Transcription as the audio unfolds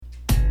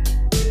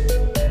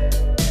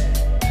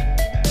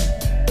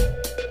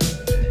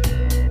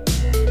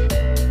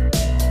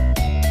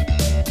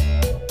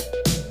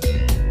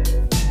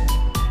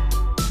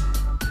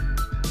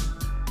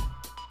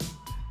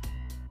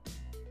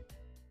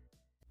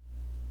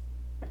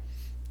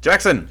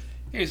Jackson,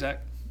 Hey,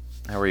 Zach.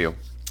 how are you?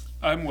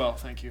 I'm well,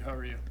 thank you. How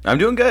are you? I'm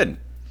doing good.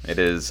 It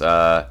is,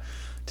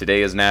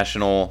 today is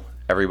National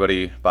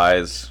Everybody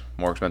Buys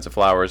More Expensive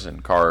Flowers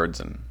and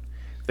Cards, and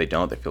if they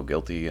don't, they feel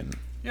guilty, and...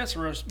 Yeah, it's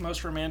the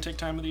most romantic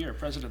time of the year,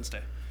 President's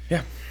Day.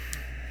 Yeah.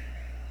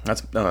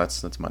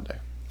 That's Monday.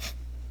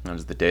 That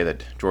was the day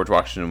that George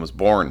Washington was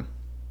born.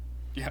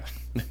 Yeah.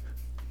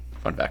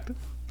 Fun fact.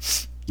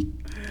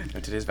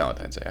 And today's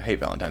Valentine's Day. I hate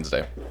Valentine's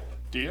Day.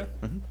 Do you?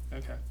 Mm-hmm.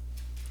 Okay.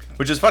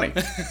 Which is funny.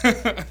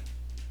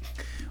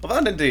 Well,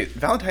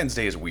 Valentine's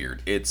Day is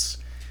weird. It's...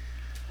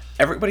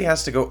 Everybody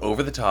has to go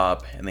over the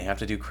top, and they have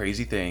to do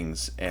crazy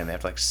things, and they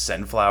have to, like,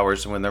 send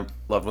flowers when their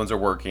loved ones are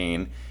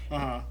working.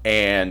 Uh-huh.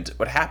 And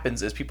what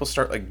happens is people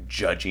start, like,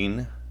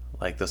 judging.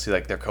 Like, they'll see,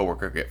 like, their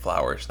coworker get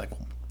flowers. Like,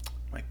 well,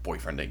 my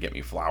boyfriend didn't get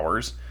me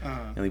flowers.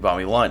 Uh-huh. And he bought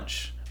me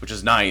lunch, which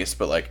is nice,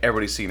 but, like,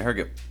 everybody's seeing her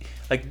get...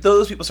 Like,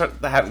 those people start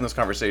having those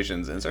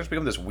conversations, and it starts to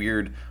become this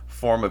weird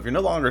form of, you're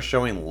no longer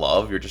showing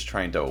love, you're just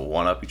trying to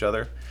one-up each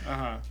other.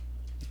 Uh-huh.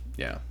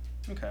 Yeah.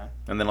 Okay.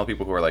 And then all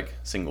people who are, like,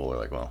 single are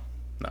like, well,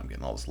 now I'm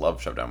getting all this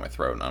love shoved down my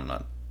throat, and I'm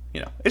not,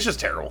 it's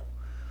just terrible.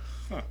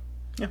 Huh.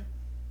 Yeah.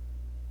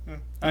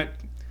 Yeah.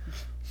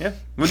 Yeah.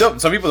 Well, no,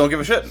 some people don't give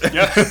a shit.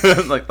 Yeah.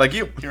 like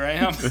you. Here I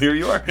am. Here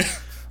you are.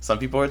 Some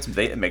people,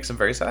 it makes them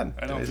very sad.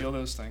 I don't feel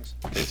those things.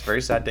 It's a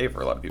very sad day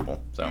for a lot of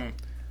people. So,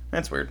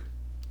 that's weird.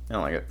 I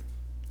don't like it.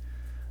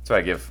 So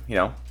I give, you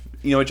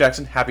know what,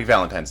 Jackson? Happy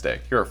Valentine's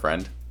Day. You're a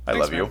friend. I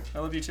Thanks, love you. man. I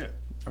love you too.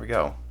 There we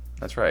go.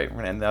 That's right.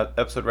 We're going to end that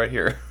episode right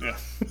here. Yeah.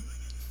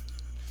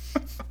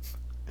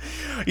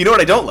 You know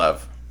what I don't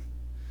love?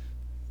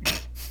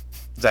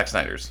 Zack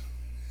Snyder's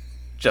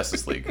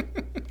Justice League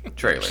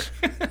trailer.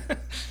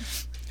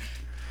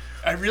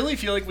 I really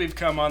feel like we've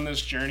come on this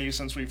journey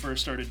since we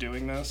first started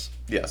doing this.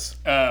 Yes.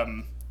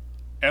 And,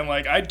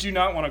 like, I do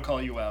not want to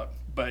call you out,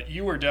 but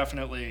you were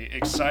definitely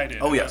excited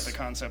about the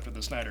concept of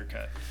the Snyder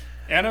Cut.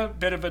 And a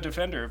bit of a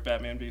defender of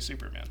Batman v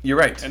Superman. You're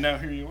right. And now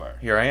here you are.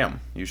 Here I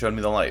am. You showed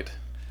me the light.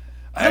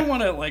 I don't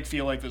want to, like,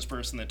 feel like this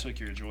person that took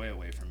your joy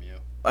away from you.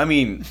 I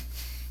mean,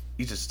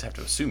 you just have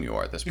to assume you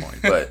are at this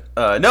point.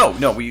 But,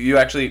 no, you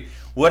actually...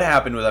 What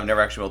happened was I've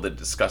never actually been able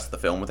to discuss the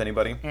film with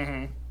anybody.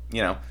 Mm-hmm.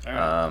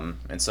 Right.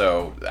 And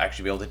so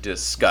actually be able to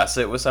discuss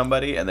it with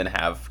somebody and then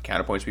have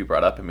counterpoints be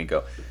brought up and me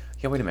go,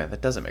 yeah, wait a minute,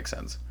 that doesn't make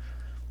sense.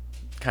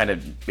 Kind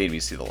of made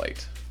me see the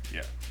light.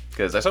 Yeah.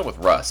 Because I saw it with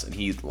Russ, and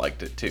he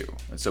liked it too.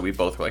 And so we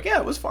both were like, yeah,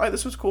 it was fine,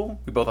 this was cool.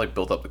 We both, like,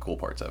 built up the cool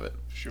parts of it.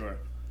 Sure. And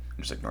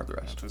just ignored the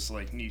rest. This,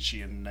 like,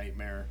 Nietzschean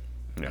nightmare.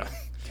 Yeah.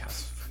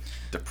 Yes.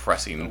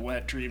 Depressing. The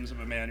wet dreams of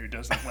a man who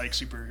doesn't like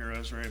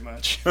superheroes very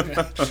much.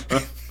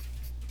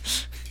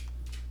 It's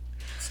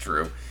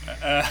true.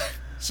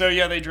 So,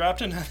 yeah, they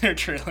dropped another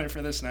trailer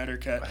for the Snyder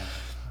Cut.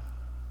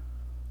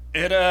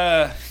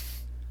 It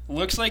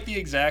looks like the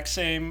exact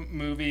same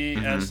movie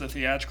as the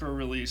theatrical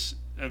release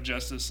of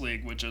Justice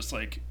League with just,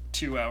 like,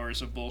 2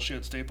 hours of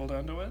bullshit stapled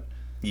onto it.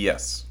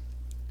 Yes.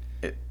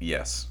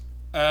 Yes.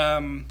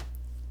 And,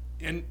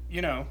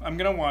 I'm going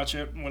to watch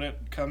it when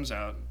it comes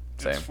out.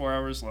 Same. It's 4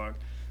 hours long.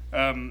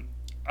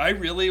 I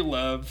really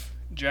love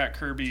Jack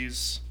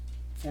Kirby's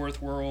Fourth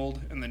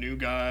World and the New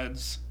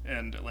Gods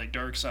and, like,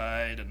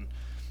 Darkseid and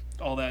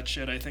all that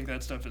shit. I think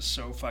that stuff is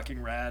so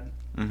fucking rad.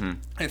 Mm-hmm.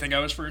 I think I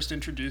was first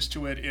introduced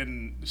to it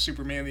in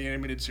Superman the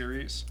Animated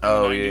Series.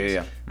 Oh, in the 90s,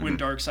 yeah. When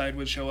Darkseid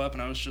would show up,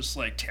 and I was just,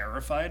 like,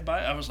 terrified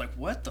by it. I was like,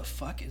 what the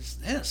fuck is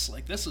this?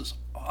 Like, this is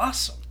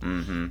awesome.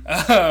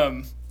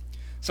 Mm-hmm.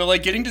 So,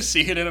 like, getting to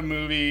see it in a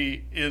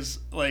movie is,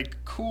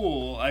 like,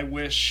 cool. I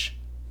wish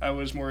I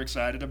was more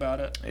excited about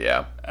it.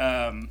 Yeah.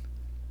 I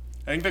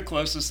think the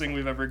closest thing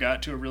we've ever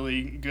got to a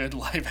really good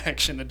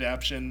live-action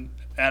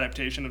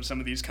adaptation of some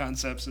of these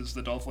concepts is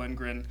the Dolph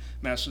Lundgren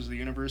Masters of the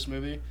Universe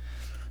movie.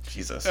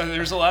 Jesus.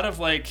 There's a lot of,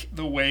 like,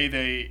 the way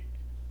they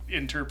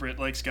interpret,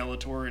 like,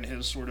 Skeletor and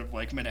his sort of,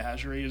 like,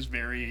 menagerie is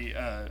very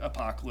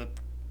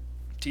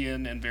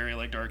apocalyptian and very,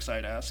 like,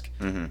 Darkseid-esque.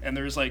 Mm-hmm. And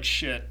there's, like,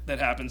 shit that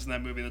happens in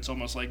that movie that's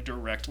almost, like,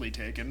 directly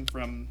taken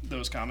from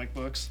those comic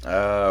books.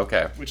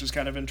 Okay. Which is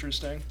kind of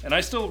interesting. And I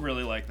still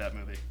really like that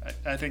movie.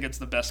 I think it's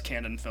the best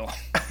canon film.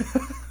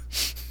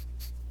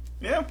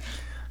 Yeah.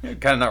 You're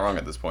kind of not wrong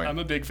at this point. I'm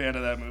a big fan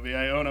of that movie.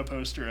 I own a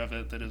poster of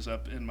it that is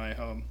up in my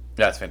home.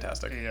 That's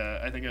fantastic.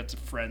 I think it's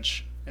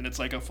French, and it's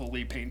like a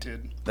fully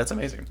painted... That's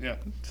amazing. Yeah.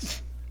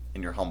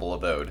 In your humble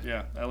abode.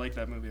 Yeah, I like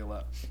that movie a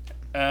lot.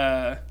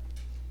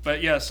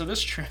 But yeah, so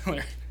this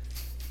trailer...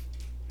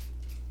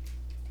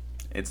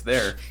 It's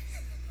there.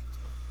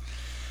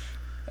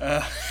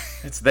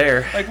 It's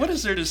there. Like, what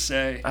is there to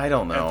say? I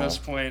don't know. At this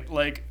point,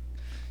 like...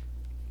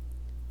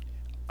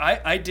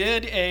 I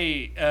did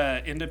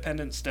a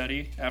independent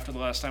study after the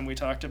last time we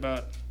talked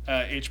about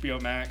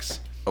HBO Max.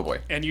 Oh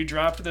boy. And you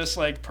dropped this,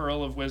 like,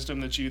 pearl of wisdom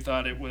that you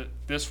thought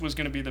this was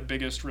going to be the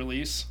biggest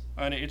release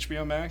on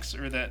HBO Max,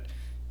 or that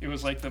it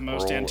was, like, the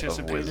most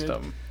anticipated.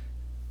 Of wisdom.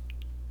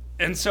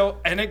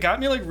 And it got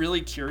me, like, really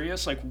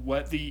curious, like,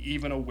 what the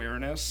even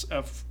awareness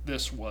of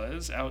this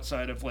was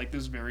outside of, like,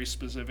 this very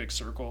specific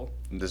circle.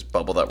 This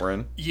bubble that we're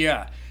in.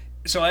 Yeah.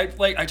 So I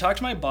talked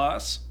to my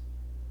boss,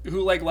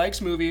 who like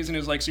likes movies and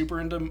is like super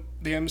into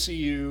the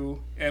MCU,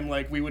 and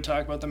like we would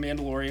talk about The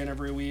Mandalorian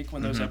every week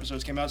when those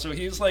episodes came out. So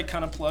he's like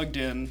kind of plugged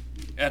in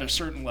at a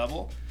certain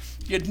level.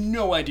 He had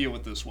no idea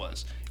what this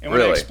was, and when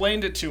I Really?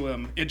 explained it to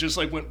him, it just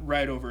like went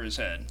right over his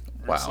head.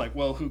 It's Wow. like,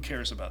 well, who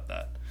cares about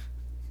that?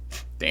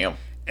 Damn.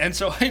 And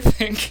so I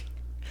think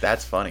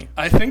That's funny.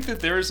 that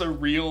there's a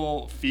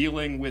real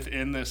feeling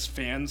within this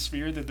fan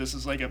sphere that this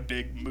is like a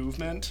big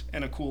movement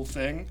and a cool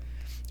thing.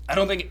 I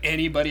don't think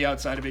anybody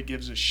outside of it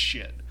gives a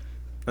shit.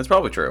 That's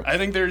probably true. I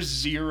think there's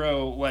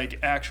zero like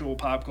actual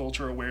pop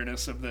culture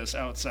awareness of this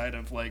outside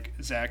of like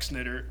Zack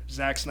Snyder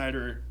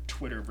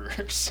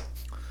Twitterverse.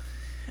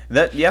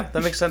 That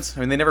makes sense.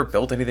 I mean, they never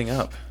built anything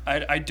up.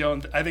 I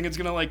think it's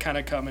gonna like kind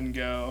of come and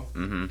go,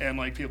 and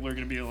like people are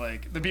gonna be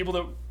like, the people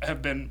that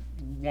have been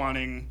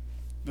wanting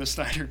the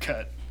Snyder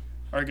cut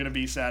are gonna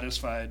be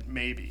satisfied,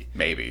 maybe.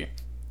 Maybe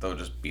they'll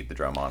just beat the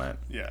drum on it.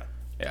 Yeah.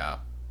 Yeah,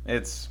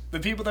 it's The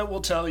people that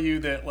will tell you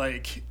that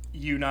like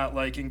you not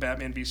liking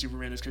Batman v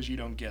Superman is because you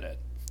don't get it.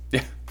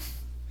 yeah.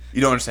 You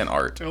don't understand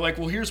art. They're like,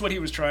 well, here's what he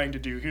was trying to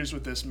do. Here's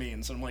what this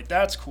means. And I'm like,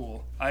 that's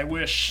cool. I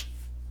wish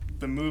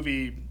that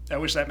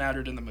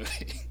mattered in the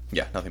movie.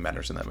 Yeah, nothing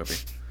matters in that movie.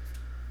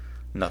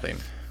 Nothing.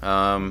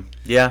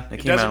 Yeah, it It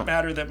came doesn't out.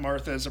 matter that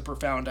Martha is a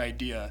profound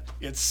idea.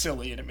 It's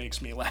silly and it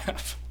makes me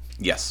laugh.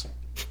 Yes,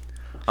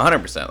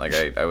 100%.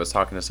 Like I was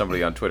talking to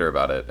somebody on Twitter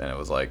about it, and it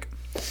was like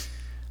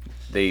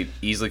they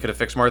easily could have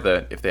fixed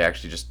Martha if they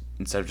actually just,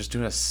 instead of just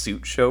doing a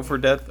suit show for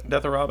Death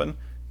of Robin,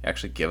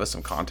 actually give us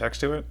some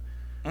context to it.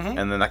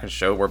 And then that can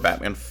show where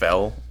Batman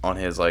fell on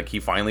his, like, he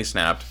finally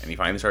snapped and he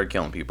finally started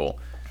killing people,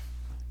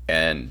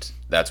 and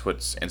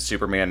and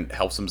Superman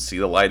helps him see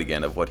the light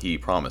again of what he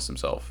promised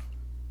himself.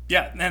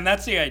 Yeah, and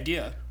that's the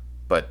idea.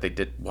 But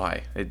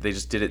why? They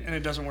just did it. And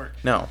it doesn't work.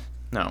 No,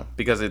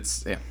 because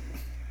it's,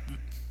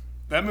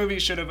 That movie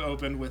should have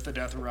opened with the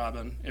death of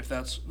Robin, if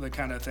that's the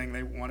kind of thing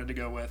they wanted to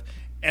go with.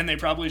 And they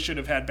probably should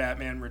have had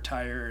Batman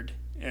retired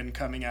and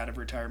coming out of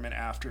retirement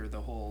after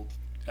the whole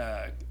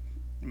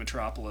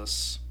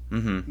Metropolis,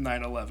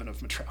 9/11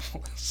 of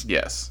Metropolis.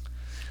 Yes.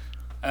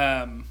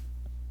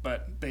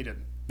 But they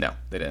didn't. No,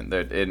 they didn't.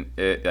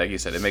 It, like you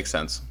said, it makes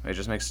sense. It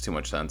just makes too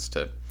much sense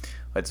to.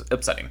 It's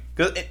upsetting.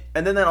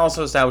 And then that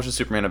also establishes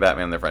Superman and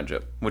Batman and their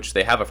friendship, which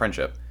they have a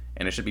friendship,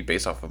 and it should be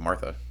based off of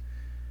Martha.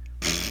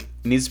 It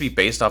needs to be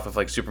based off of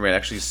like Superman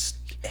actually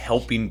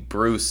helping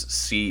Bruce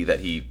see that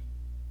he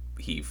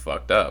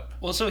fucked up.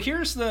 Well, so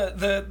here's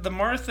the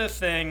Martha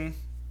thing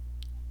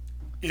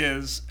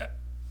is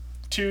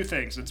two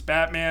things. It's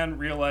Batman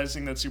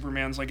realizing that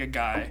Superman's like a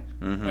guy.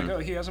 Like, oh,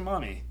 he has a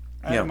mommy.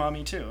 I have a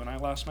mommy too, and I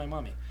lost my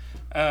mommy.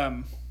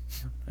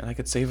 And I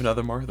could save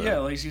another Martha. Yeah,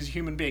 like he's a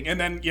human being. And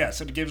then,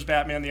 yes, it gives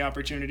Batman the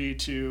opportunity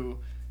to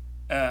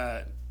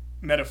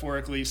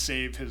metaphorically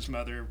save his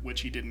mother,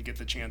 which he didn't get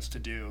the chance to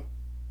do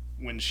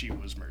when she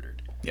was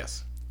murdered.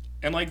 Yes.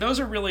 And, like, those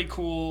are really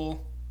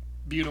cool,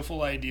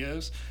 beautiful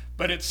ideas,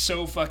 but it's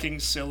so fucking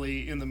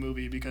silly in the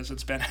movie because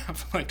it's Ben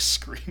Affleck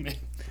screaming.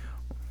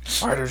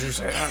 Why did you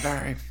say that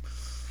name?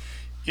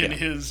 In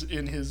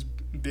his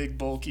big,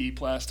 bulky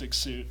plastic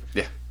suit.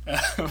 Yeah.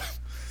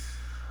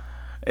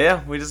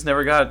 Yeah, we just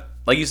never got,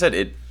 like you said,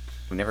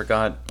 we never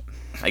got,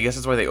 I guess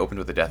that's why they opened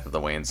with the death of the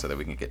Wayne, so that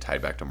we can get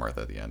tied back to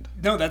Martha at the end.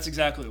 No, that's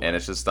exactly why. And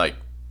it's just like,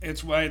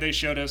 It's why they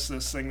showed us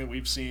this thing that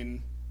we've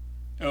seen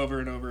over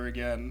and over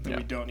again that Yeah.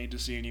 we don't need to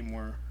see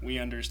anymore. We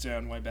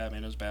understand why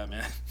Batman is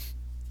Batman.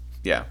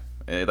 yeah,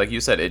 like you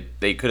said,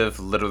 they could have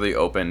literally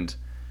opened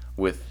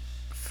with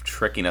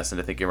tricking us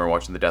into thinking we're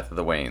watching the death of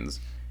the Waynes,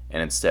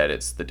 and instead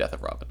it's the death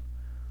of Robin.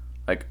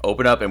 Like,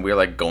 open up and we're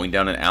like going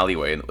down an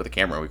alleyway with a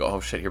camera, and we go, oh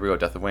shit, here we go,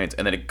 death of Wayne's,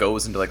 and then it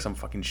goes into like some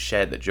fucking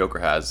shed that Joker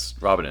has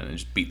Robin in and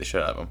just beat the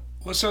shit out of him.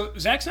 Well, so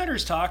Zack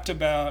Snyder's talked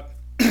about,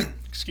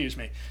 excuse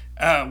me,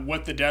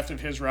 what the death of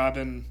his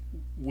Robin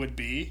would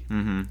be.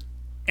 Mm-hmm.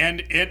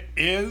 And it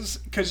is,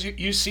 because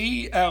you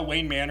see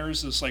Wayne Manor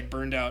as this like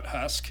burned out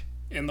husk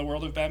in the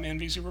world of Batman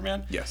v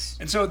Superman. Yes.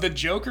 And so the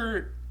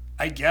Joker,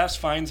 I guess,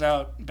 finds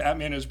out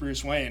Batman is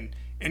Bruce Wayne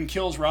and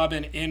kills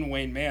Robin in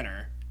Wayne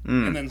Manor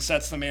and then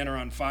sets the manor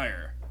on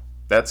fire.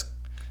 That's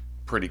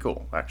pretty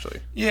cool, actually.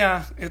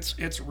 Yeah,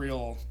 it's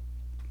real,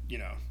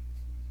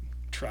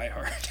 try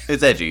hard.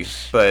 It's edgy,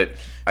 but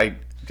I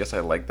guess I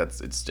like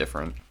that it's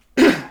different.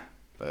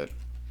 But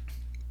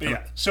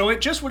yeah, so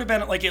it just would have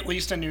been like at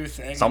least a new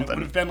thing. Something. It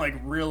would have been like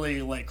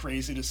really like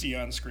crazy to see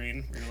on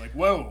screen. You're like,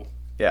 whoa.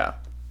 yeah.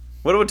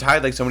 What would have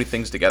tied like so many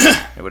things together?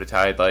 It would have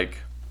tied like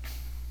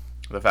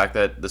the fact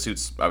that the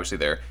suit's obviously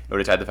there. It would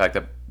have tied the fact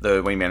that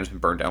the Wayne Manor's been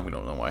burned down. We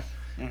don't know why.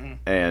 Mm-hmm.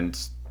 And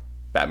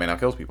Batman now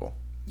kills people.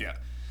 Yeah.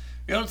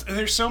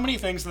 There's so many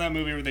things in that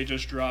movie where they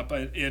just drop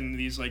in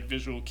these like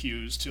visual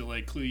cues to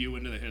like clue you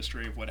into the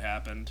history of what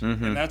happened.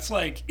 Mm-hmm. And that's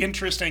like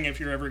interesting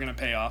if you're ever going to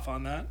pay off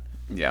on that.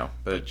 Yeah,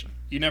 but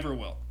you never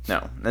will.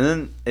 No. And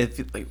then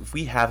if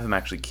we have him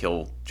actually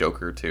kill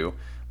Joker too,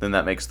 then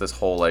that makes this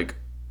whole like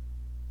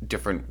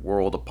different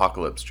world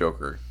apocalypse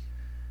Joker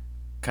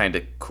kind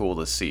of cool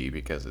to see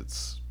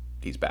because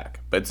he's back.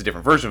 But it's a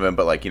different version of him,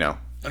 but like,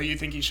 Oh, you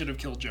think he should have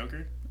killed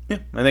Joker? Yeah,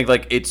 I think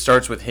like it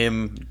starts with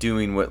him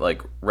doing what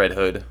like Red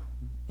Hood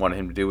wanted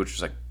him to do, which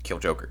was like kill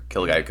Joker,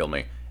 kill the guy who killed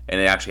me, and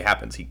it actually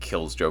happens. He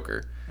kills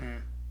Joker,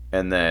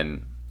 and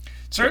then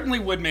certainly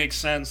would make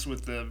sense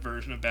with the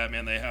version of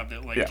Batman they have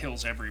that like Yeah.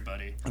 kills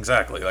everybody.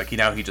 exactly like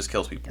he just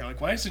kills people. You're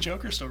like, why is the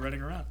Joker still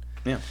running around?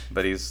 Yeah,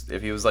 but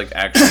if he was like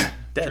actually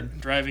dead.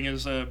 Driving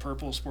his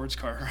purple sports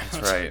car around.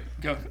 That's right.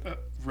 Go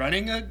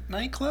running a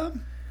nightclub?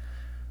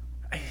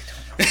 I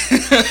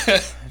don't know.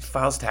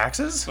 Files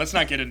taxes. Let's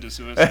not get into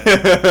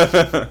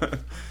suicide.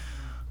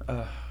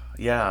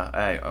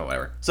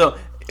 Whatever. So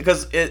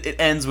because it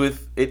ends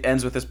with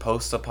this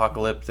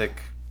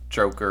post-apocalyptic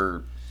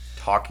Joker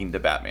talking to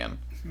Batman.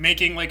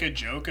 Making like a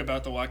joke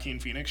about the Joaquin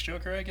Phoenix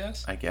Joker, I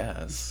guess. I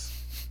guess.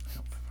 I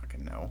don't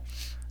fucking know.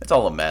 It's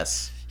all a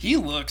mess. He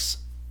looks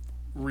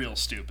real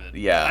stupid.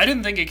 Yeah. I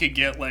didn't think it could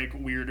get like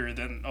weirder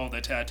than all the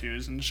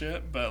tattoos and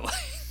shit, but like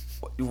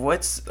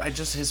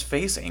his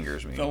face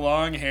angers me. the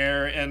long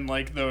hair and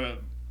like the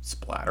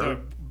Splatter.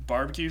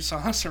 barbecue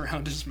sauce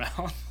around his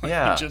mouth. Like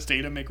Yeah. He just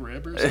ate a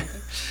McRib or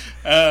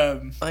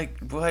something. Like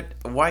what?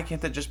 Why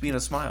can't that just be in a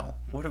smile?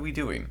 What are we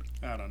doing?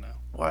 I don't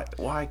know,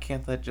 Why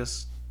can't that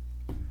just?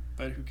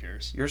 but who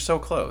cares? You're so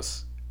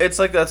close. It's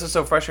like that's what's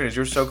so frustrating. Is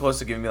you're so close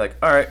to giving me like,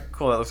 all right,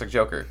 cool, that looks like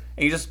Joker,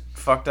 and you just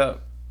fucked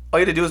up. All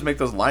you had to do is make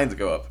those lines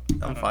go up.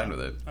 I'm fine with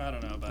it. I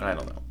don't know about I it.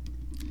 don't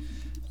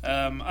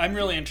know. I'm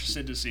really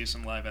interested to see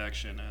some live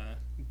action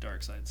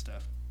Darkseid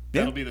stuff.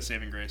 Yeah. That'll be the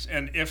saving grace.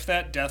 And if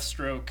that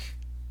Deathstroke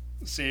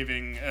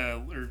saving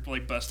or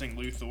like busting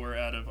Luthor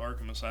out of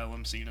Arkham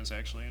Asylum scene is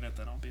actually in it,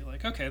 then I'll be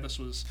like, okay, this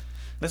was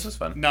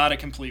fun. not a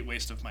complete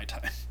waste of my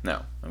time.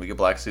 No, and we get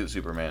Black Suit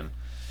Superman.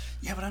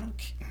 Yeah, but I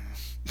don't.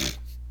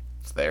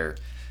 It's there.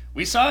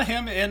 We saw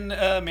him in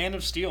Man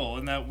of Steel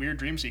in that weird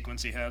dream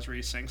sequence he has where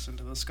he sinks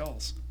into the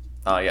skulls.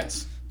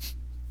 Yes.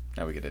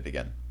 Now we get it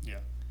again. Yeah.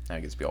 Now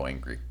he gets to be all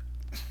angry.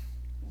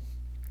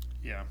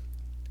 Yeah.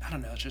 I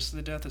don't know. Just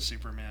the death of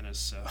Superman is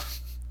so.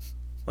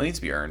 Well, it needs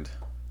to be earned.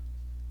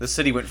 The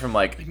city went from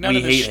like none we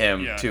of this hate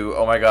him yeah. to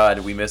oh my god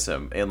we miss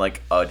him in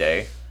like a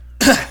day.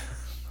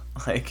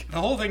 Like The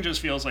whole thing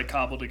just feels like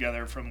cobbled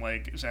together from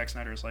like Zack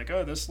Snyder's like,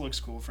 oh, this looks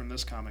cool from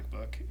this comic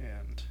book,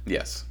 and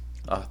yes,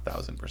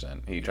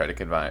 1,000%. He tried to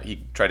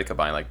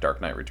combine like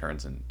Dark Knight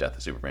Returns and Death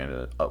of Superman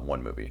in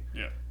one movie.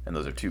 yeah, And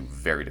those are two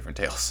very different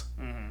tales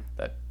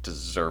that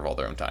deserve all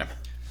their own time.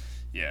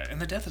 yeah,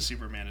 and the death of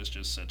Superman is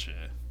just such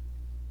a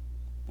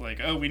like,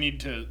 oh, we need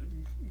to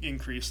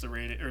increase the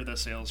rate or the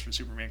sales for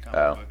Superman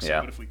comic books. So yeah.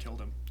 what if we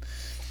killed him?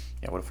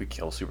 Yeah, what if we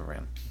kill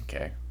Superman?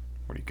 Okay,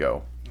 where'd he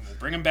go? We'll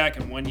bring him back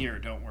in 1 year.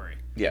 Don't worry.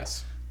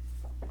 Yes.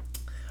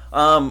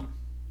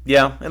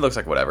 Yeah, it looks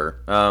like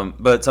whatever.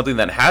 But something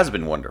that has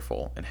been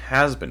wonderful and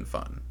has been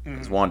fun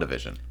is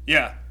WandaVision.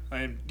 Yeah,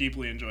 I am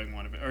deeply enjoying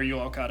one of it. Are you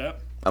all caught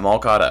up? I'm all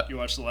caught up. You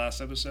watched the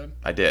last episode?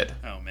 I did.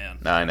 Oh man.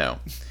 Now I know.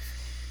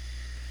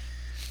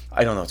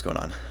 I don't know what's going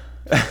on.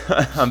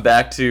 I'm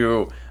back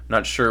to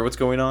not sure what's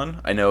going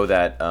on. I know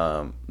that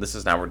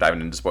we're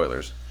diving into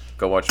spoilers.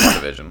 Go watch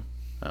WandaVision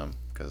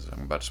because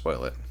I'm about to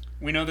spoil it.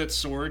 We know that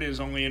Sword is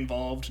only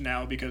involved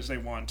now because they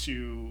want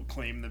to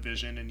claim the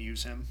Vision and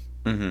use him.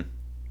 Mm-hmm.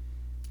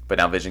 But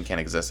now Vision can't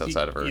exist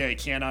outside of her. Yeah, he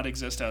cannot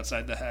exist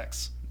outside the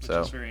Hex, which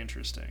is very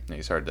interesting. And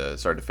he started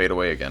to fade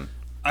away again.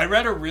 I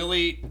read a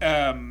really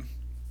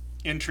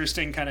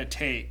interesting kind of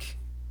take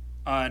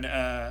on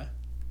I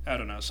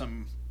don't know,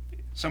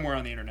 somewhere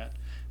on the internet.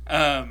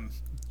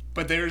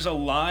 But there's a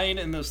line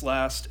in this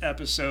last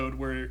episode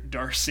where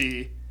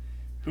Darcy,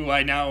 who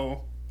I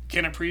now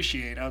can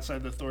appreciate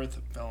outside the Thor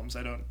films,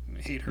 I don't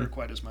hate her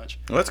quite as much.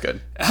 Well, that's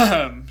good.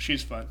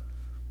 She's fun.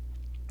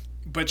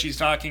 But she's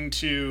talking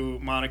to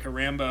Monica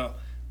Rambeau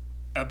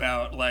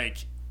about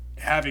like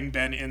having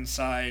been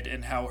inside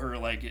and how her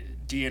like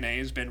DNA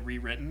has been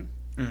rewritten.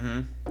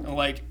 Mm-hmm.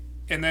 Like,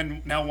 and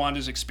then now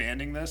Wanda's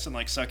expanding this and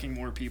like sucking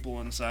more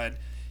people inside.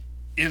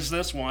 Is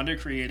this Wanda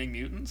creating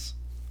mutants?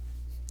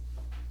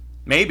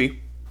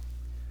 Maybe.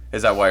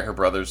 Is that why her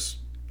brother's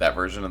that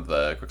version of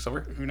the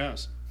Quicksilver? Who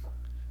knows?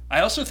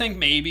 I also think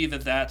maybe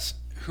that's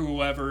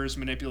whoever is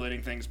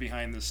manipulating things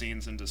behind the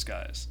scenes in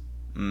disguise.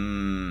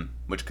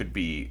 Which could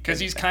be...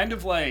 Because he's kind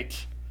of like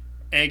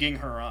egging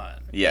her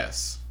on.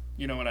 Yes.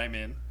 You know what I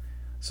mean?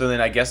 So then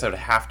I guess that would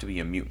have to be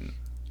a mutant.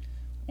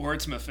 Or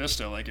it's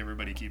Mephisto, like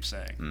everybody keeps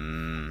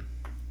saying.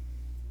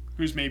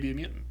 Who's maybe a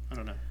mutant? I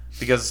don't know.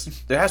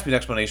 Because there has to be an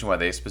explanation why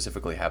they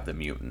specifically have the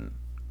mutant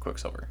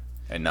Quicksilver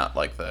and not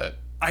like the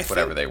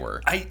whatever they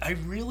were. I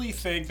really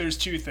think there's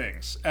two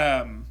things.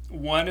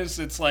 One is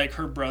it's like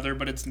her brother,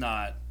 but it's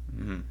not.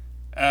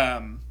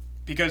 Mm-hmm.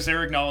 Because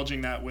they're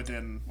acknowledging that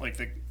within like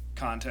the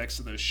context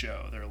of this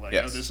show. They're like,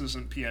 yes. Oh, this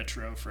isn't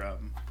Pietro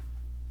from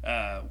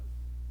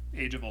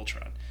Age of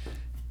Ultron.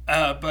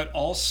 But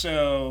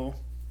also...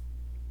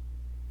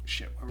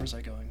 Shit, where was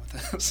I going with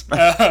this?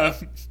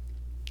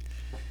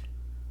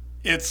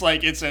 It's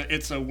like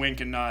it's a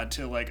wink and nod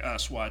to like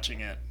us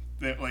watching it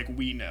that like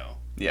we know.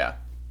 Yeah.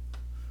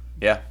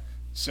 Yeah.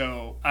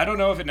 So I don't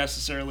know if it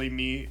necessarily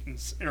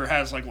means or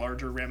has like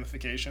larger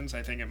ramifications.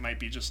 I think it might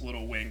be just a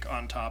little wink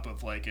on top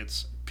of like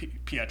it's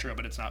Pietro,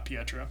 but it's not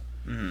Pietro.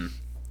 Mm-hmm.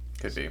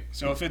 Could be.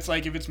 So if it's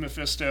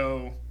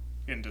Mephisto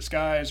in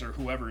disguise or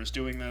whoever is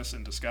doing this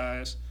in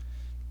disguise,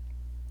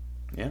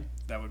 Yeah.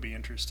 that would be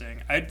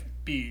interesting.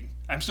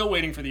 I'm still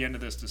waiting for the end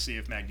of this to see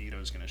if Magneto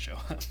is going to show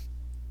up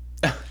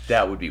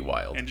That would be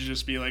wild. and to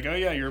just be like, oh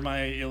yeah, you're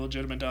my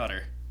illegitimate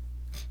daughter.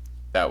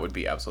 That would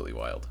be absolutely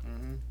wild.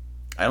 Mm-hmm.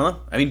 I don't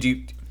know. I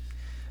mean,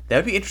 that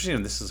would be interesting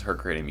if this is her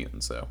creating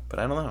mutants, though. But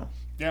I don't know.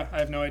 Yeah, I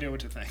have no idea what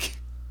to think.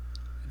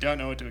 I don't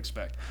know what to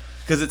expect.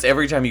 Because it's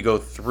every time you go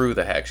through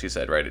the hex, she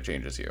said, right? It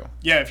changes you.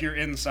 Yeah, if you're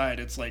inside,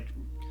 it's like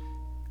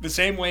the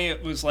same way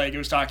it was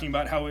talking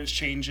about how it was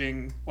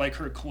changing like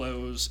her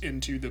clothes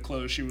into the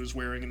clothes she was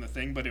wearing in the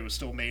thing, but it was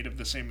still made of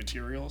the same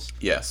materials.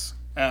 Yes.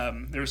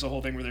 There was a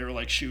whole thing where they were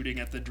like shooting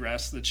at the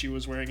dress that she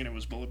was wearing, and it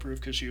was bulletproof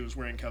because she was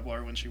wearing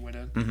Kevlar when she went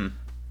in. Mm-hmm.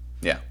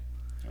 Yeah.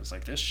 I was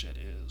like, this shit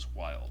is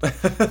wild.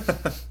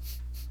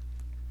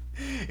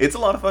 It's a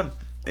lot of fun.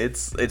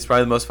 It's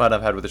probably the most fun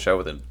I've had with the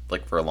show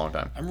for a long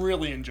time. I'm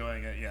really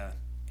enjoying it, yeah.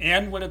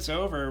 And when it's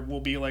over,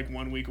 we'll be like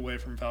 1 week away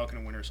from Falcon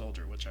and Winter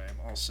Soldier, which I am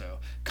also.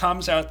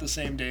 Comes out the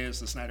same day as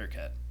the Snyder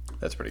Cut.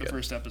 That's pretty The good.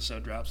 first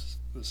episode drops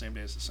the same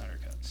day as the Snyder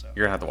Cut. So.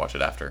 You're gonna have to watch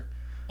it after.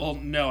 Well,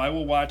 no, I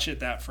will watch it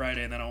that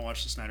Friday, and then I'll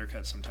watch the Snyder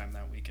Cut sometime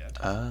that weekend.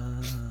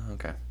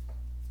 Okay.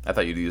 I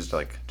thought you'd use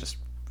to just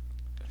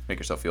make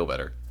yourself feel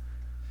better.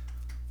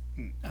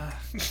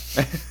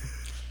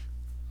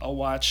 I'll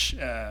watch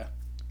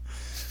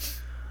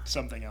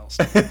something else.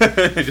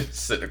 Just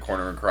sit in a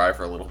corner and cry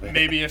for a little bit.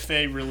 Maybe if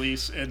they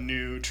release a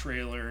new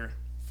trailer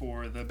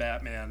for the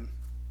Batman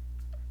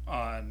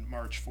on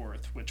March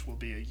 4th, which will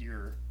be a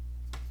year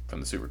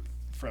From the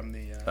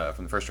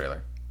the first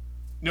trailer.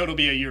 No, it'll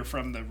be a year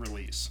from the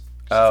release.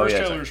 Oh, the first yeah,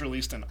 trailer sorry. was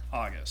released in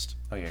August.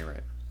 Oh yeah, you're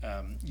right.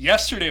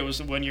 Yesterday was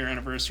the 1 year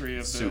anniversary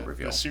of Suit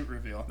reveal. the suit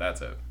reveal.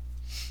 That's it.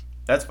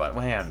 That's fun.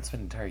 Man, it's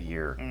been an entire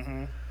year.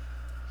 Mm-hmm.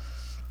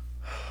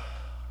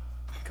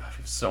 Gosh,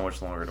 we have so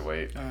much longer to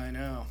wait. I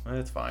know.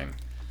 It's fine.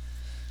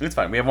 It's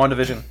fine. We have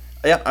WandaVision.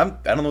 Yeah, I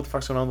don't know what the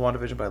fuck's going on with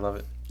WandaVision, but I love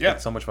it. Yeah.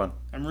 It's so much fun.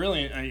 I'm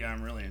really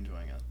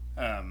enjoying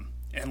it.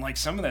 And like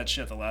some of that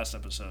shit, the last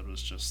episode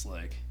was just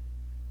like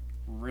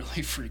really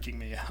freaking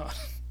me out.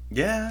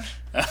 Yeah.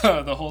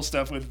 The whole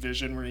stuff with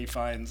Vision where he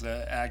finds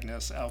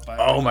Agnes out by.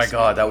 Oh my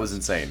god, that was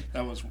insane.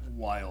 That was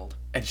wild.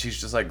 And she's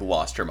just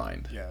lost her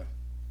mind. Yeah.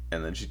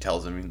 And then she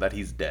tells him that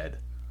he's dead.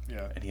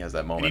 Yeah. And he has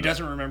that moment. And he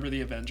doesn't remember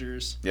the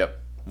Avengers. Yep.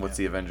 What's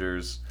the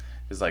Avengers?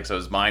 Is so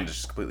his mind is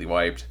just completely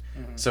wiped.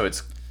 Mm-hmm. So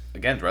it's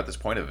again we're at this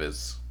point of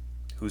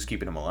who's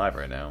keeping him alive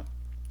right now.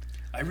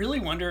 I really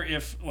wonder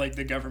if like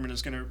the government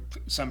is going to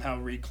somehow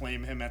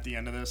reclaim him at the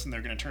end of this, and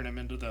they're going to turn him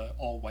into the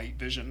all-white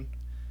Vision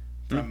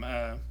from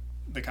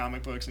the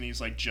comic books, and he's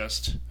like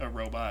just a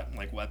robot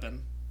and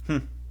weapon. I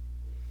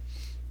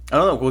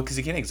don't know. Well, because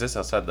he can't exist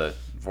outside the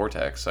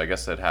vortex, so I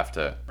guess they'd have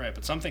to Right,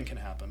 but something can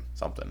happen.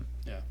 something.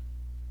 Yeah.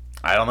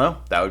 I don't know.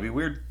 That would be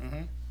weird.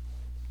 Mm-hmm.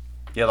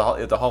 Yeah,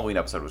 the Halloween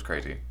episode was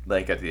crazy.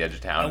 At the edge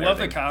of town. I and love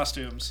the everything.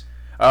 costumes.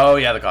 Oh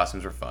yeah, the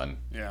costumes were fun.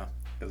 Yeah.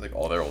 It was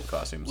all their old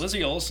costumes.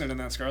 Lizzie Olsen in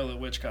that Scarlet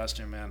Witch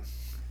costume, man,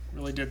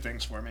 really did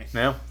things for me.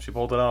 Yeah, she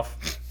pulled it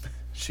off.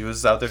 She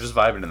was out there just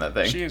vibing in that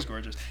thing. She is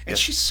gorgeous, and Yes.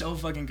 she's so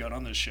fucking good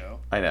on this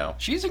show. I know.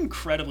 She's an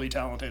incredibly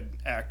talented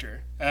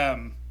actor.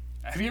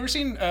 Have you ever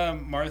seen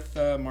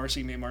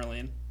Marcy May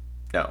Marlene?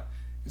 No.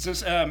 It's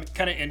this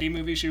kind of indie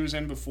movie she was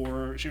in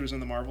before she was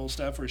in the Marvel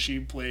stuff, where she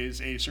plays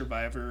a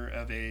survivor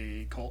of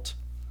a cult.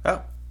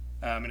 Oh.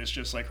 And it's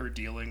just like her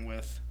dealing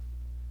with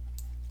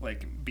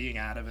being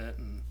out of it,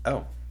 and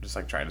Oh. Just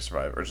trying to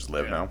survive or just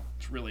live yeah, now.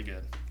 it's really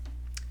good.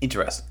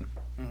 Interesting.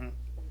 Mm-hmm.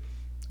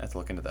 I have to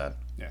look into that.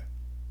 Yeah.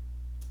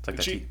 It's like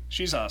But that.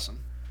 she's awesome.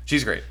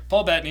 She's great.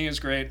 Paul Bettany is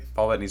great.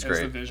 Paul Bettany's as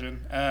great. the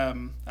Vision.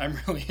 I'm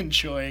really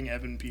enjoying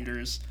Evan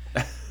Peters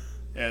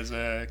as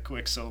a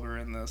Quicksilver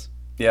in this.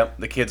 Yep.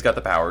 The kid's got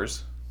the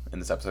powers in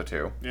this episode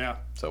too. Yeah,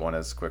 So one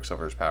has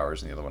Quicksilver's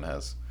powers and the other one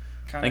has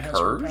kind I of think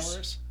has her hers?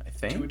 powers I to a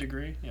think.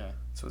 degree. Yeah,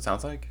 So it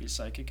sounds like he's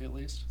psychic at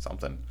least.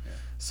 something. Yeah.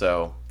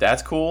 So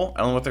that's cool. I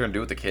don't know what they're gonna do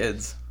with the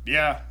kids.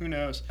 Yeah, who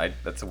knows?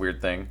 That's a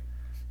weird thing,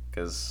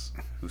 because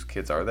whose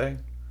kids are they?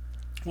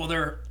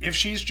 Well, if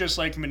she's just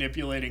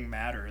manipulating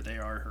matter, they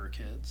are her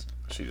kids.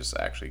 She just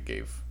actually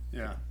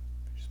Yeah,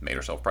 just made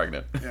herself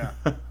pregnant. Yeah.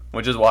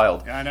 Which is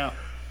wild. yeah, I know.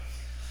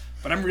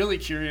 But I'm really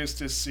curious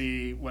to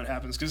see what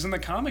happens, because in the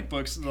comic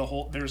books,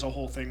 there's a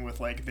whole thing with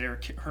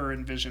her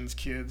and Vision's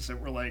kids that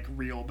were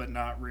real but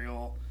not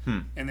real,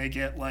 and they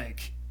get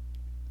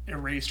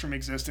erased from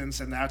existence,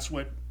 and that's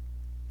what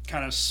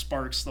kind of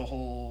sparks the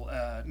whole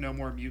No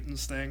More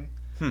Mutants thing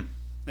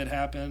that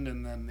happened,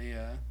 and then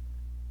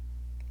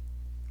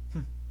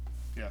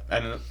yeah, I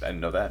didn't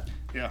know that.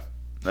 yeah,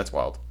 That's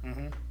wild.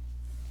 mm-hmm.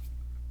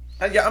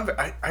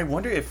 Yeah, I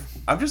wonder if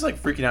I'm just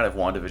freaking out if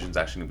WandaVision's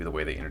actually gonna be the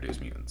way they introduce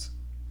mutants.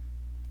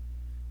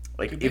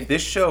 Could be. If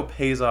this show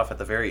pays off at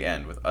the very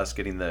end with us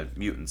getting the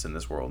mutants in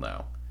this world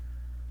now,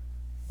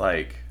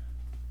 I'm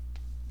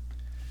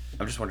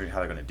just wondering how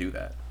they're gonna do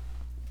that.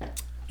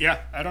 Yeah,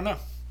 I don't know.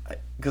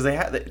 Because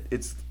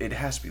it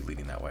has to be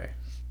leading that way.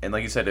 And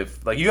like you said,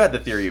 if like you had the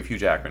theory of Hugh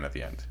Jackman at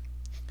the end.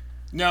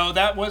 No,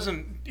 that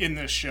wasn't in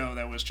this show.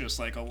 That was just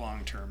like a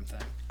long-term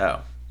thing.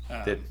 Oh,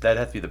 that'd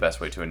have to be the best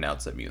way to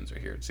announce that mutants are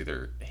here. It's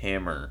either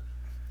him or.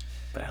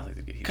 But I don't think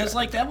they get Hugh Because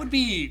Jackman. like that would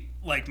be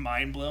like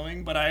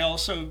mind-blowing, but I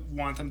also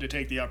want them to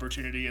take the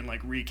opportunity and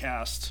like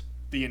recast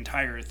the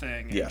entire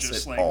thing and Yes,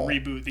 just it like all.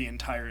 reboot the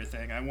entire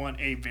thing. I want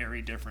a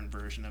very different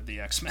version of the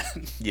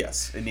X-Men.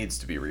 Yes, it needs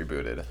to be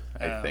rebooted.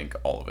 I think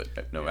all of it.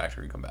 No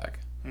actor can come back.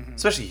 Mm-hmm.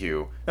 Especially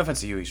Hugh. No offense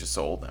to Hugh, he's just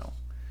so old now.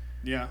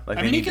 Yeah, Like,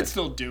 I they mean, he need could to-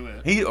 still do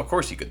it. Of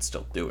course, he could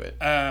still do it.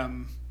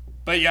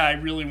 But yeah, I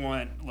really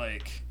want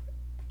like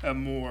a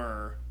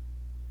more,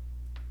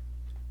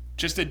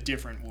 just a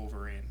different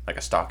Wolverine. Like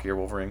a stockier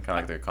Wolverine,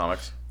 kind of like the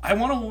comics. I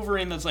want a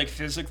Wolverine that's like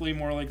physically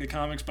more like the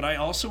comics, but I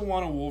also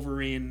want a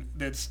Wolverine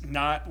that's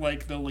not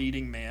like the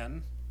leading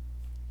man.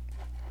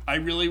 I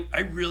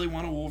really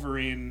want a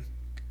Wolverine.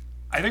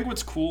 I think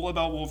what's cool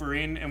about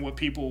Wolverine and what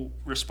people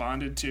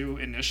responded to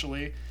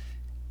initially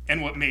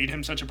and what made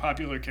him such a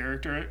popular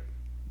character,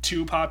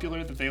 too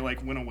popular that they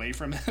like went away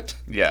from it,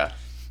 Yeah.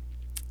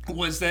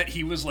 was that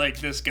he was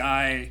like this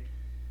guy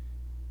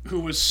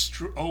who was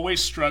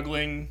always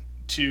struggling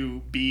to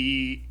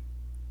be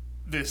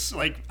this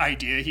like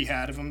idea he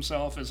had of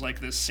himself as like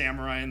this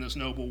samurai and this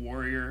noble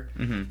warrior,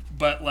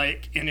 but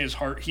like in his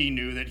heart he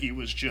knew that he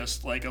was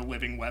just like a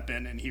living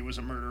weapon and he was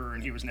a murderer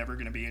and he was never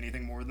going to be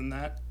anything more than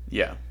that,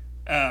 Yeah.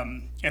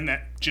 and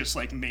that just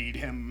like made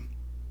him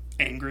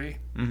angry,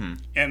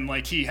 and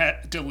like he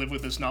had to live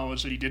with this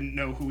knowledge that he didn't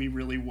know who he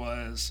really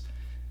was,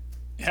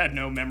 had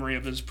no memory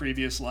of his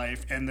previous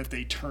life, and that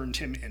they turned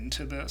him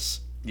into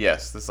this.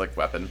 Yes, this like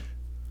weapon.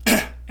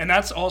 And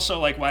that's also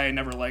like why I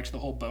never liked the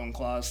whole bone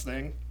claws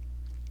thing.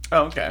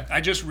 Oh, okay. I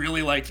just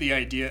really liked the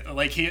idea,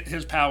 like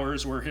his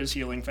powers were his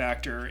healing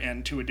factor,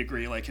 and to a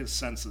degree, like his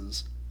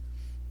senses.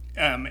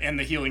 And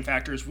the healing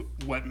factor is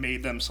what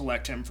made them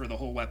select him for the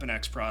whole Weapon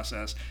X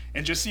process.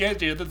 And just the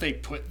idea that they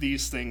put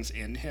these things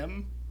in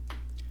him,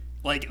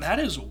 like that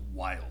is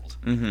wild.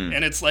 And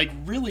it's like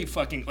really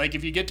fucking, like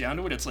if you get down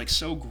to it, it's like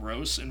so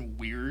gross and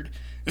weird.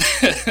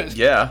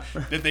 Yeah.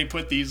 That they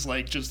put these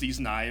like just these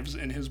knives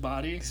in his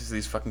body.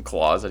 These fucking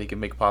claws that he can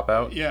make pop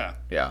out. Yeah.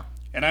 Yeah.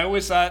 And I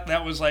always thought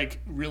that was like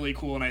really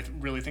cool, and I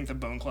really think the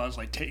Bone Claws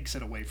like takes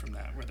it away from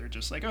that, where they're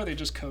just like, oh, they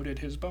just coated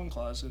his bone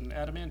claws in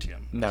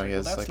adamantium. No, It's he like,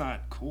 has, that's like-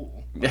 not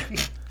cool. Yeah.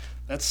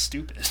 That's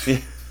stupid.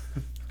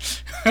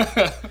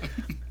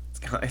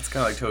 It's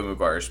kind of like Tobey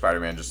Maguire's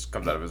Spider-Man just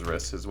comes out of his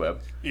wrist, his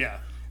web. Yeah.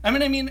 I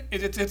mean,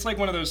 it's like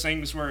one of those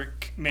things where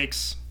it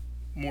makes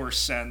more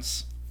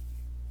sense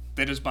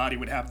that his body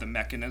would have the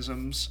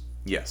mechanisms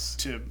Yes.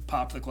 to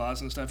pop the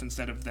claws and stuff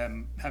instead of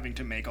them having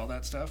to make all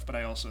that stuff. But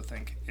I also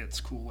think it's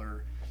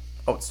cooler,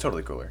 Oh, it's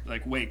totally cooler.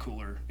 like way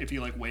cooler, if he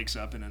like wakes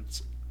up and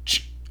it's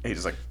He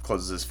just like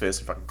closes his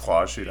fist and fucking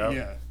claws shoot out.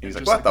 Yeah. And he's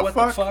And like, just what,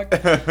 like, the,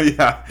 fuck?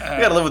 Yeah.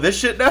 You gotta live with this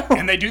shit now?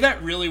 And they do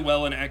that really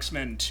well in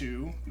X-Men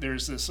 2.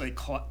 There's this like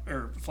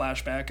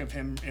flashback of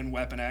him in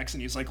Weapon X,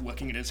 and he's like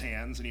looking at his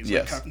hands, and he's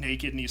Yes. like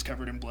naked, and he's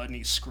covered in blood, and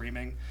he's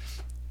screaming.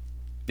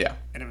 Yeah.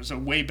 And it was a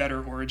way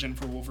better origin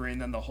for Wolverine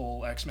than the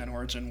whole X-Men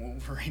origin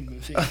Wolverine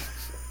movie. I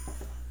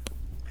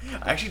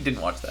actually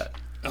didn't watch that.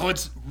 Oh,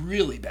 it's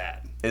really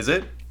bad. Is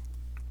it?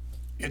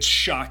 It's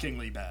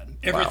shockingly bad.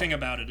 Everything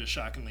about it is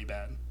shockingly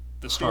bad.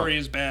 The story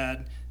is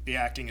bad. The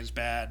acting is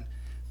bad.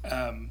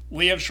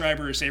 Liev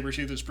Schreiber as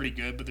Sabretooth is pretty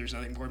good, but there's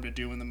nothing for him to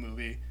do in the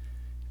movie.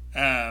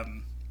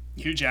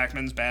 Hugh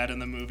Jackman's bad in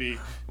the movie.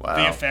 Wow.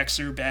 The effects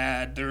are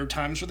bad. There are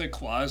times where the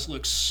claws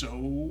look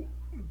so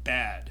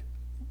bad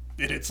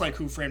that it's like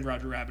Who Framed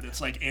Roger Rabbit.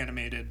 It's like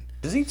animated.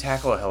 Does he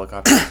tackle a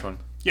helicopter in this one?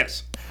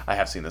 Yes. I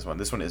have seen this one.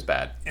 This one is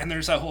bad. And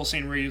there's that whole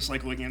scene where he's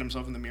like looking at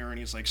himself in the mirror and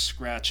he's like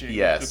scratching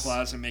Yes. the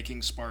claws and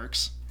making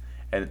sparks.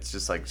 And it's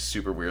just like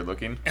super weird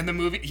looking. And the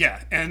movie,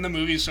 yeah, and the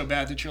movie's so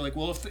bad that you're like,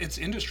 well, if it's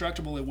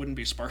indestructible, it wouldn't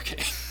be sparking.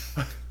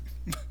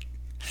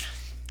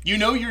 You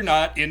know you're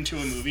not into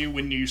a movie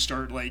when you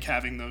start like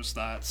having those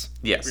thoughts.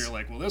 Yes. Where you're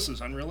like, well, this is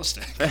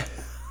unrealistic.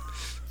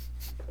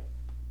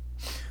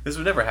 This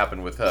would never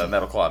happen with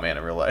Metal Claw Man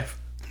in real life.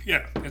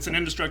 Yeah, it's an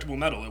indestructible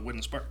metal. It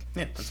wouldn't spark.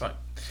 Yeah, that's fine.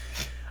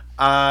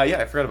 Yeah,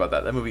 I forgot about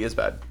that. That movie is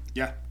bad.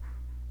 Yeah.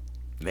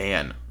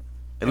 Man.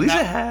 At least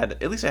it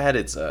had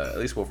its at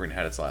least Wolverine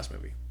had its last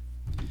movie.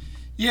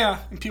 Yeah,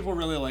 and people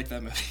really like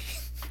that movie.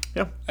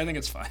 Yeah. I think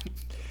it's fine.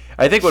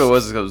 I think what it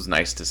was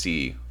nice to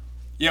see.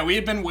 Yeah, we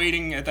had been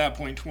waiting at that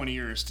point 20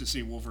 years to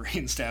see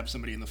Wolverine stab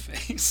somebody in the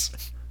face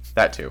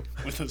That too.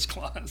 with his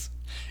claws.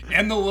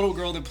 And the little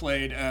girl that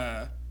played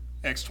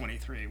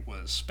X-23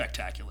 was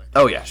spectacular.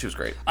 Oh yeah, she was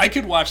great. I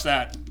could watch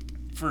that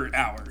for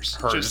hours.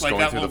 Her Just just like going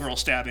that through little the- girl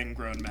stabbing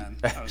grown men.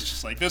 I was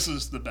just like, this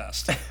is the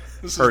best.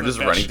 This Her is the just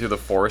best running shit. through the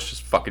forest,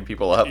 just fucking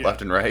people up Yeah.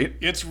 left and right.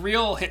 It's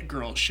real hit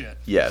girl shit.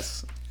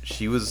 Yes.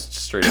 She was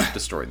straight up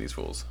destroying these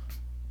fools.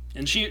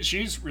 And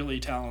she's really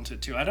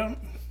talented too. I don't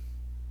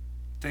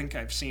think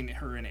I've seen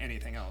her in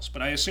anything else,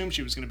 but I assumed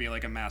she was going to be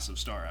like a massive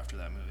star after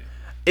that movie.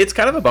 It's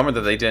kind of a bummer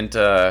that they didn't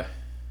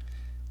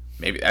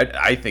maybe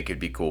I think it'd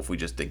be cool if we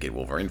just did get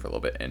Wolverine for a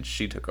little bit and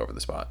she took over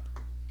the spot.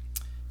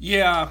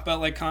 Yeah, but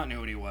like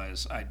continuity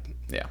wise,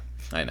 Yeah,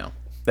 I know.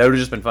 That would have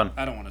just been fun.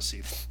 I don't want to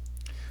see that.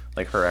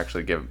 Like her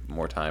actually give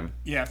more time.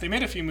 Yeah, if they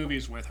made a few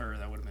movies with her,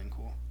 that would have been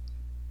cool.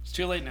 It's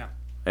too late now.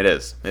 It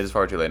is. It is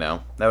far too late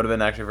now. That would have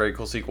been actually a very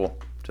cool sequel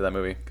to that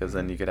movie because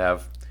then you could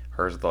have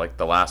hers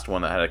the last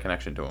one that had a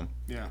connection to him.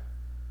 Yeah.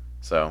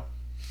 So,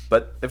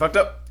 but they fucked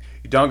up.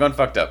 You doggone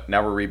fucked up.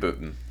 Now we're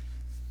rebooting.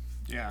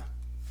 Yeah.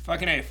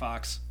 Fucking A,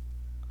 Fox.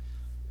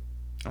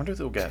 I wonder if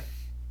they'll get.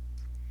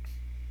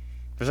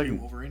 There's like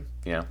Wolverine.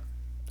 Yeah.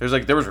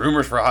 There was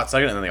rumors for a hot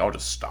second and then they all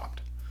just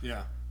stopped.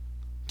 Yeah.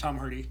 Tom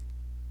Hardy.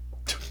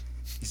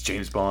 He's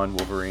James Bond,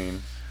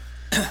 Wolverine.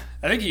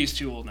 I think he's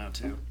too old now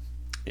too.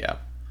 Yeah.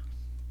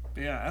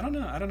 But yeah, I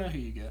don't know who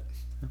you get.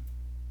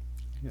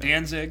 Yeah.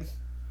 Danzig.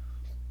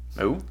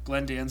 Who?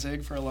 Glenn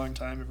Danzig for a long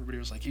time. Everybody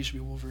was like, he should be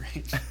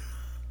Wolverine.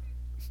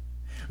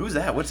 Who's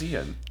that? What's he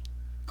in?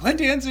 Glenn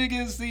Danzig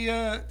is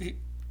the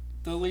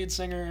lead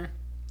singer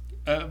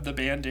of the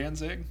band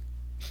Danzig.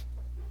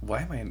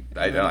 Why am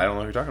I don't know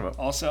who you're talking about.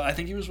 Also, I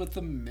think he was with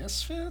the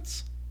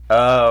Misfits.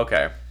 Oh,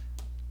 okay.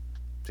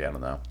 See, I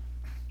don't know.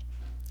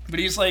 But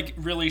he's like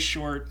really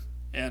short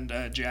and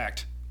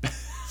jacked.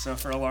 So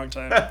for a long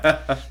time,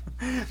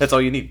 that's all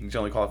you need. It's the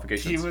only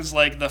qualifications. he was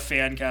like the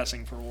fan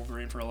casting for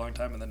Wolverine for a long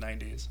time in the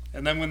 '90s.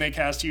 And then when they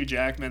cast Hugh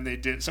Jackman,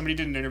 somebody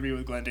did an interview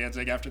with Glenn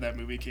Danzig after that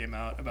movie came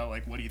out about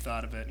like what he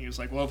thought of it. And he was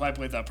like, "Well, if I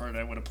played that part,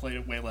 I would have played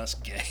it way less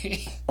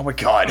gay." Oh my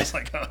god! I was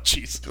like, "Oh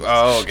jeez."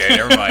 Oh, okay,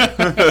 never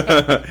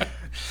mind.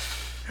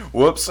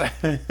 Whoops.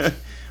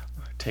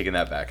 Taking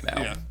that back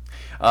now.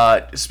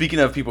 Yeah. Speaking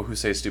of people who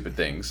say stupid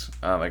things,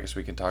 I guess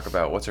we can talk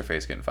about what's her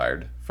face getting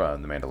fired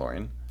from The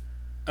Mandalorian.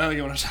 Oh,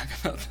 you want to talk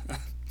about that?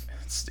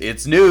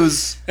 It's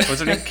news. What's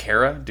her name?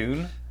 Cara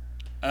Dune?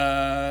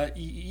 Yeah.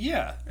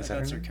 Is That's her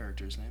her name?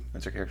 character's name.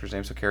 That's her character's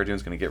name. So Cara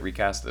Dune's going to get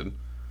recasted.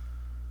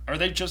 Are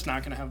they just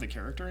not going to have the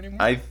character anymore?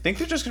 I think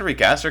they're just going to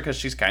recast her because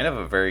she's kind of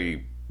a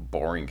very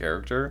boring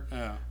character. Oh.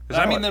 There's I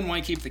not mean, like- then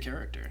why keep the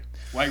character?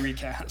 Why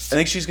recast? I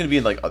think she's going to be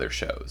in like other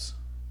shows.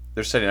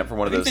 They're setting up for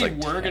one of those they like.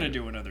 were 10 going to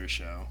do another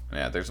show.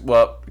 Yeah,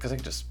 because I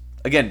can just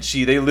again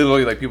they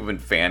literally like people have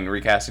been fan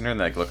recasting her and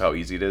like look how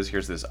easy it is.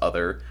 Here's this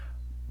other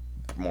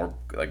more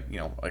like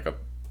like a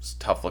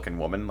tough looking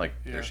woman like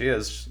Yeah. there she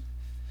is.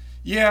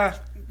 Yeah,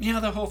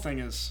 the whole thing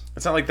is.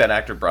 It's not like that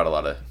actor brought a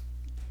lot of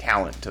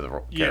talent to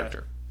the Yeah.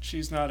 character.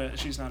 She's not a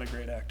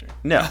great actor.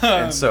 No,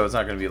 and so it's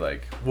not going to be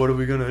like what are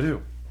we going to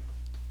do?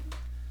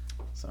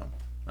 So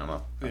I don't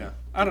know. Yeah,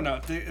 I don't know.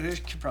 They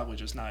could probably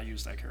just not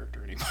use that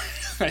character anymore.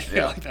 I feel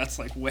Yeah. like that's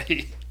like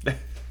way.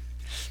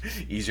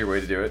 Easier way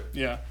to do it.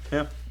 Yeah.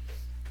 Yeah.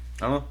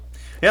 I don't know.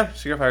 Yeah,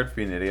 she got fired for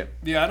being an idiot.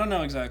 Yeah, I don't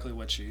know exactly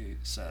what she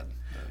said.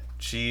 But...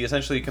 She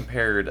essentially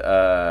compared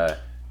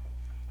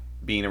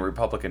being a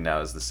Republican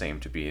now is the same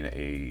to being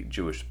a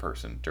Jewish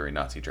person during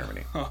Nazi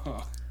Germany.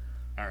 All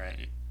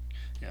right.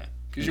 Yeah,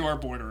 because you are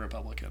born a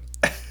Republican.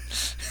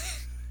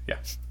 Yeah.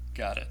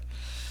 Got it.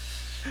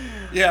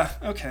 Yeah.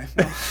 Okay.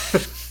 Well,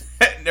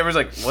 Never's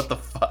like, what the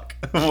fuck?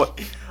 What?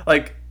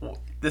 Like,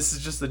 this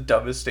is just the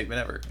dumbest statement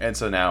ever. And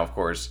so now, of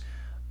course,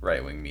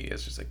 right-wing media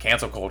is just like,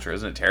 cancel culture,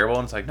 isn't it terrible?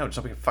 And it's like, no, just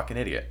don't be a fucking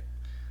idiot.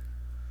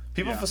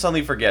 People Yeah.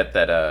 suddenly forget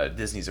that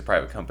Disney's a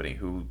private company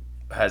who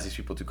has these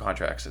people do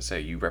contracts that say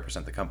you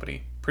represent the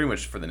company pretty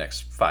much for the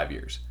next 5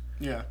 years.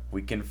 yeah.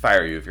 We can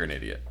fire you if you're an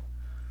idiot.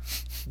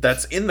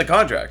 That's in the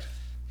contract.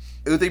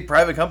 It's a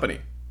private company.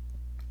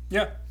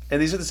 Yeah.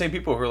 And these are the same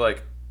people who are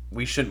like,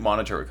 we shouldn't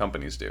monitor what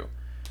companies do.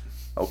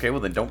 Okay, well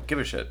then don't give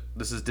a shit.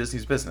 This is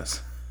Disney's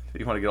business.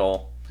 You want to get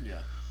all... Yeah.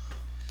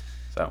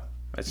 So,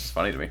 it's just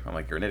funny to me. I'm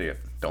like, you're an idiot.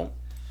 Don't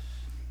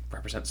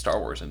represent Star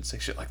Wars and say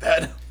shit like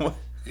that.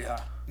 Yeah.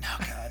 No,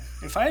 God.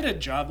 If I had a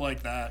job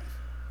like that,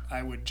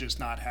 I would just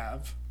not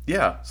have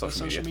Yeah, a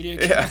social social media.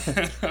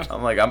 Yeah.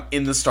 I'm like, I'm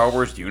in the Star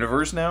Wars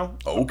universe now?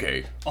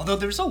 Okay. Although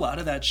there's a lot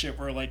of that shit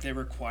where like they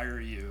require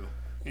you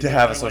To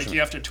have a like, social- you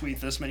have to tweet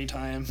this many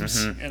times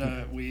Mhm. in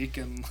a week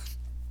and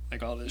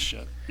like all this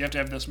shit. You have to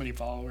have this many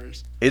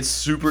followers. It's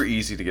super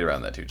easy to get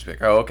around that too. Just be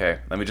like, oh, okay,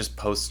 let me just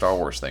post Star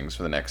Wars things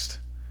for the next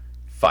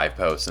 5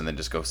 posts and then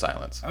just go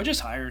silence. I would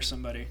just hire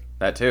somebody.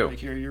 That too. Like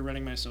here, you're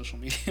running my social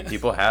media.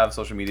 People have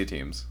social media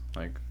teams.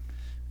 Like,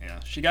 Yeah,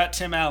 she got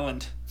Tim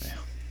Allen.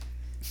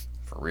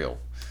 for real.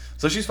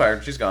 So she's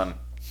fired. She's gone.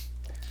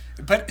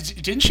 But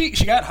didn't she?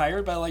 She got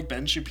hired by like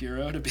Ben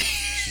Shapiro to be.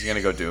 She's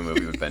gonna go do a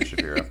movie with Ben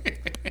Shapiro.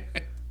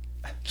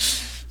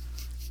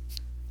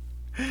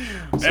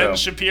 Ben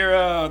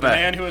Shapiro, the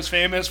man who is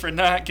famous for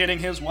not getting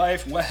his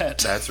wife wet.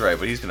 That's right,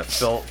 but he's gonna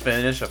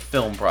finish a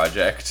film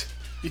project.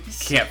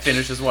 Can't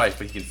finish his wife,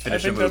 but he can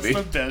finish a movie. I think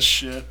that's the best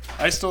shit.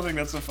 I still think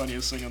that's the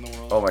funniest thing in the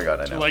world. Oh my god,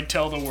 I To know. like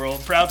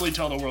proudly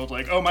tell the world,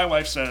 like, oh, my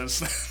wife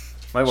says.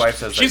 My wife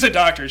says She's like, a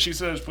doctor. She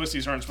says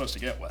pussies aren't supposed to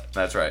get wet.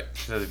 That's right.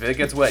 She says if it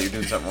gets wet, you're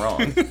doing something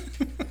wrong.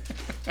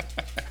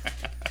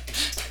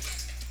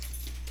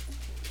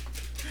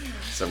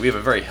 So we have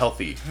a very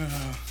healthy,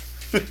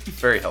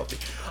 very healthy.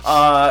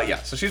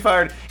 Yeah. So she's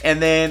fired,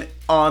 and then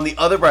on the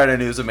other brighter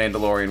news of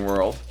Mandalorian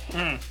world,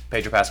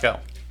 Pedro Pascal.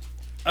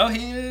 Oh,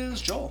 he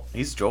is Joel.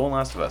 He's Joel in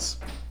Last of Us.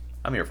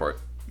 I'm here for it.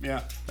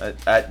 Yeah.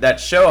 That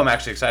show I'm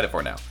actually excited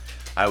for now.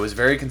 I was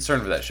very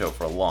concerned with that show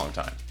for a long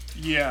time.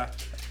 Yeah.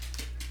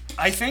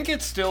 I think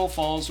it still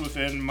falls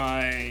within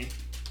my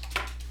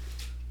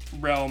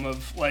realm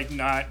of, like,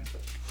 not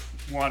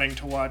wanting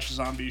to watch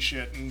zombie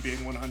shit and being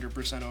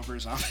 100% over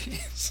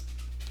zombies.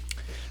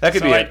 That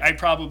could So be it. I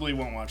probably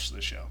won't watch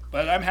the show.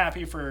 But I'm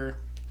happy for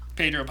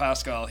Pedro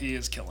Pascal. He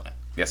is killing it.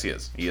 Yes, he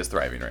is. He is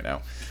thriving right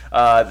now.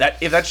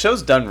 If that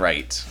show's done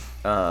right,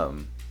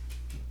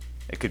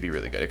 it could be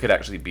really good. It could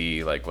actually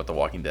be like what The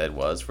Walking Dead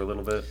was for a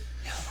little bit.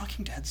 Yeah, The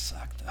Walking Dead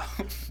sucked,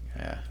 though.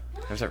 Yeah.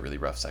 There's that really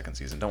rough second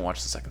season. Don't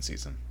watch the second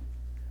season.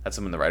 That's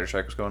when the writer's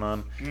strike was going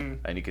on,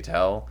 and you could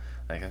tell.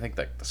 Like, I think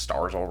like the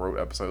stars all wrote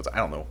episodes. I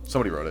don't know.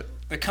 Somebody wrote it.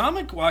 The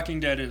comic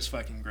Walking Dead is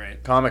fucking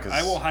great. Comic is.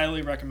 I will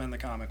highly recommend the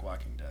comic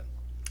Walking Dead.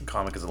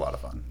 Comic is a lot of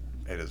fun.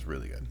 It is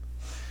really good.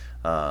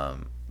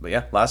 But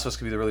yeah, Last of Us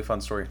could be a really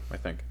fun story, I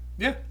think.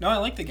 Yeah, no, I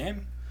like the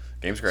game.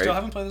 Game's great. Still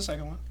haven't played the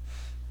second one.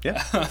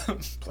 Yeah.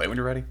 Play when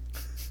you're ready.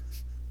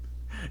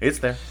 It's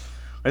there.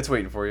 It's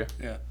waiting for you.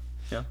 Yeah.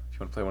 Yeah. If you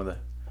want to play one of the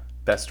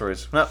best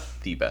stories. Not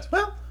the best.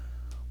 Well,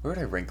 where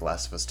would I rank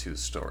Last of Us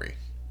 2's story?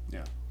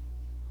 Yeah.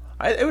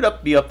 It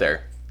would be up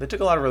there. They took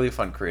a lot of really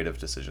fun creative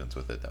decisions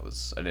with it that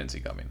I didn't see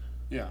coming.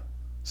 Yeah.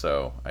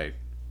 So I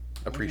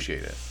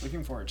appreciate it.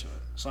 Looking forward to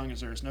it. As long as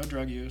there's no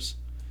drug use.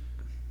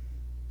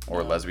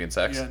 Or lesbian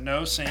sex. Yeah,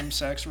 no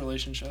same-sex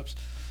relationships.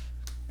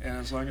 And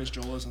as long as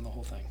Joel is in the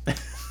whole thing.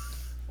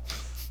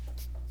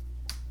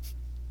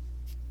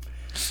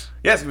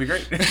 Yeah, it's going to be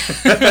great.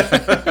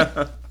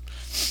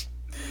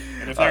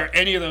 And if there are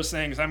any of those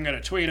things, I'm going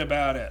to tweet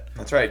about it.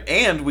 That's right.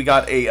 And we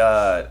got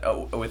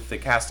with the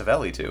cast of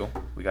Ellie, too.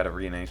 We got they're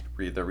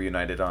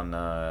reunited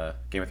on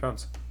Game of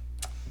Thrones.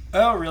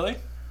 Oh, really?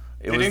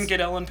 They didn't get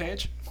Ellen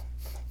Page?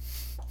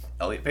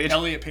 Elliot Page?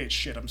 Elliot Page,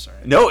 shit, I'm sorry.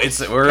 No,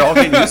 we're all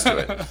getting used to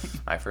it.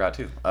 I forgot,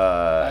 too.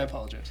 I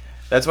apologize.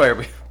 That's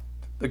why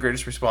the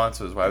greatest response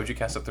was, why would you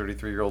cast a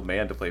 33-year-old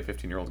man to play a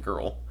 15-year-old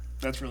girl?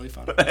 That's really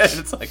funny. And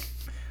it's like,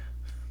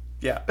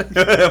 yeah.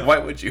 Why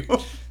would you?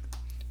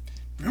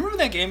 Remember when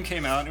that game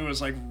came out and it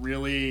was like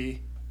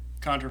really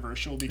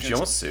controversial because She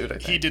almost sued, I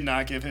think. he did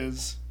not give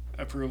his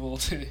approval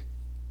to,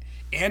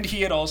 and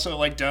he had also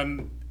like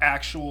done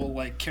actual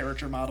like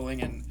character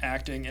modeling and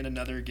acting in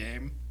another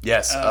game.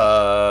 Yes,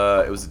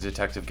 it was a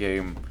detective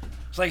game.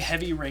 It was like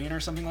Heavy Rain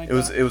or something like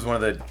that. It was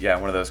one of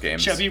those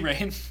games. Chevy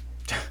Rain.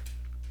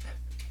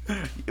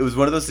 It was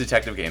one of those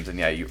detective games, and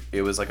yeah,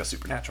 it was like a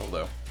Supernatural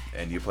though,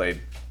 and you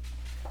played.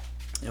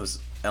 It was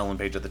Ellen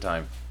Page at the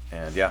time,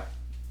 and yeah,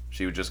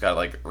 she just got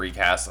like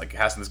cast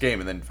in this game,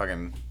 and then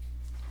fucking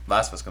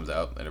Last of Us comes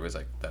out, and everybody's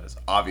like, that is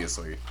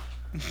obviously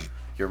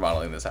you're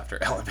modeling this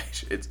after Ellen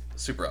Page. It's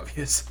super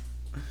obvious.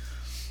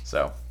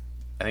 So,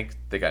 I think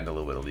they got into a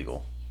little bit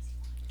illegal,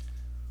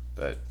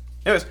 but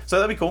anyways, so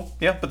that'd be cool.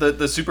 Yeah, but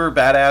the super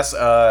badass,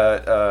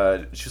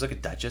 she was like a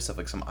duchess of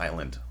like some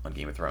island on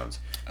Game of Thrones.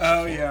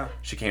 Oh yeah.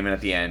 She came in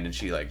at the end and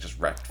she like just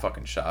wrecked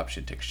fucking shop.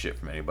 She'd take shit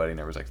from anybody, and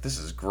everyone's like, "This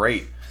is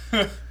great."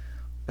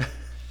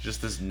 Just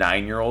this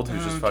 9-year-old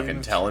who's just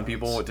fucking telling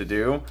people what to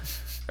do.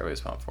 Everybody's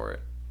pumped for it.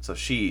 So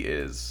she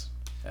is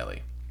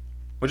Ellie,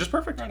 which is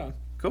perfect. Right on.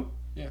 Cool.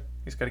 Yeah.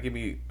 He's got to give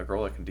me a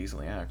girl that can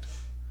decently act,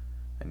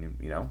 and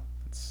you know,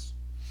 it's.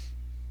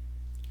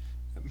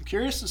 I'm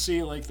curious to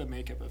see like the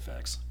makeup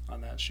effects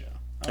on that show.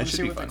 I want to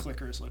see what the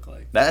clickers look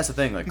like. That's the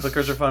thing. Like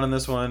clickers are fun in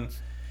this one.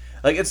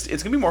 Like it's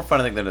gonna be more fun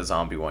I think than a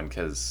zombie one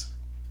because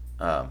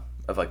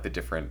of like the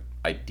different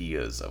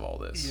ideas of all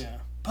this. Yeah.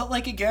 But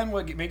like again,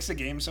 what makes the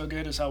game so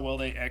good is how well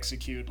they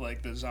execute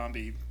like the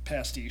zombie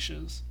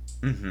pastiches.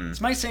 Mm-hmm. It's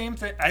my same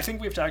thing. I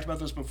think we've talked about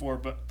this before,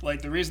 but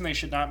like the reason they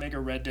should not make a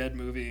Red Dead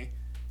movie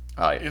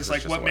is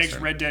like what makes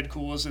Red Dead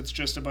cool is it's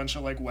just a bunch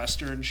of like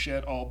Western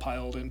shit all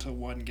piled into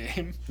one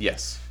game.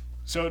 Yes.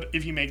 So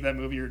if you make that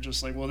movie, you're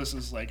just like, well, this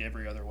is like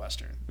every other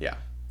Western. Yeah.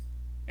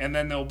 And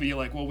then they'll be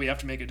like, well, we have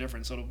to make a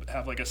difference. It'll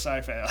have like a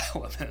sci-fi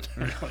element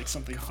or like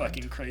something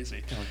fucking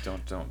crazy.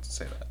 Don't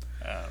say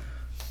that.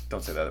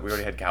 Don't say that. We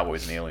already had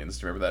Cowboys and Aliens.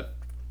 Do you remember that?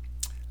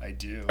 I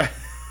do.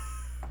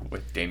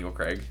 With Daniel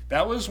Craig.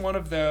 That was one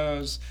of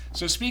those.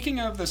 So speaking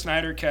of the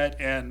Snyder Cut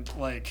and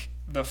like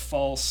the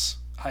false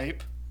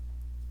hype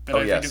that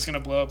I think is going to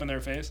blow up in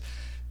their face,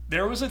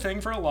 there was a thing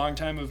for a long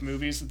time of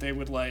movies that they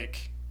would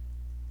like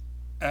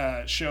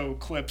show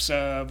clips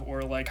of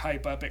or like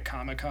hype up at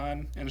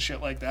Comic-Con and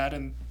shit like that,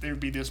 and there would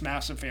be this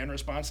massive fan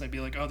response, and they'd be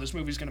like, oh, this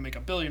movie's going to make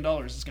 $1 billion,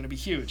 it's going to be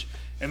huge,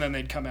 and then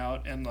they'd come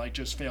out and like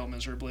just fail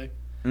miserably.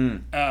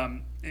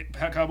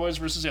 Cowboys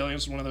vs.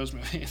 Aliens was one of those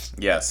movies.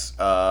 Yes.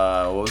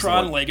 What was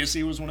Tron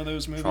Legacy was one of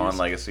those movies. Tron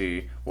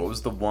Legacy. What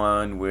was the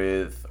one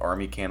with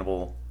Army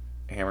Cannibal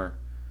Hammer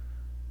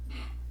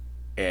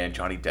and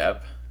Johnny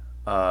Depp?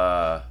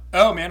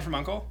 Oh, Man from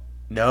U.N.C.L.E.?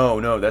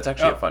 No, that's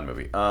actually a fun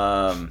movie.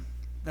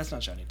 That's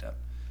not Johnny Depp.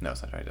 No,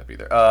 it's not Johnny Depp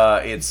either.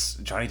 It's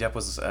Johnny Depp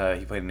was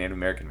he played a Native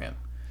American man.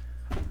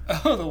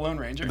 Oh, the Lone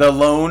Ranger. The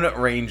Lone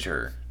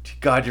Ranger.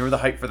 God, you remember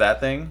the hype for that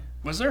thing?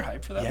 Was there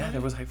hype for that? Yeah, movie?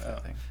 there was hype for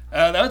that thing.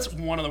 That's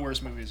one of the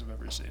worst movies I've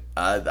ever seen.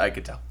 I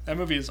could tell. That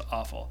movie is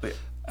awful.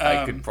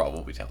 I could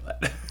probably tell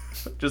that.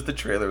 Just the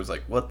trailer was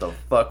like, what the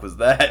fuck was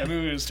that? That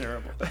movie was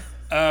terrible.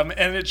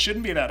 And it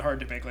shouldn't be that hard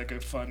to make like a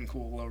fun,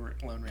 cool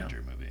Lone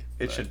Ranger movie.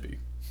 It should be.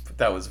 But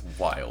that was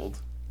wild.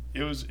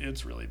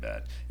 It's really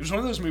bad. It was one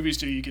of those movies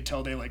too. You could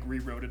tell they like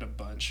rewrote it a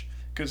bunch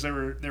because there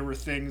were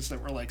things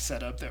that were like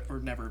set up that were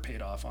never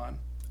paid off on.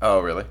 Oh,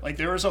 really? Like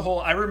there was a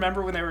whole. I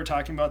remember when they were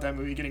talking about that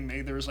movie getting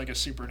made, there was like a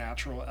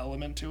supernatural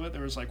element to it.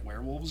 There was like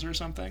werewolves or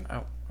something.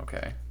 Oh,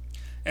 okay.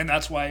 And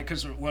that's why,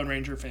 because Lone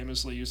Ranger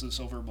famously uses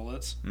silver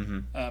bullets.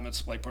 Mm-hmm.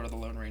 It's like part of the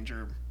Lone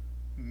Ranger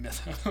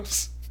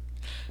mythos.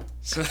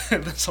 So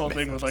this whole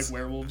thing with like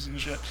werewolves and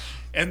shit.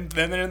 And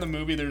then in the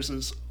movie, there's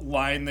this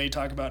line they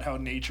talk about how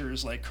nature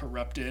is like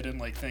corrupted and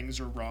like things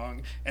are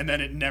wrong, and then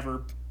it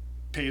never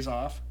pays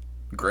off.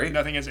 Great.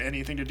 Nothing has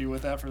anything to do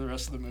with that for the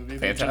rest of the movie.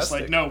 They're Fantastic. just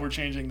like, no, we're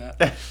changing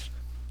that.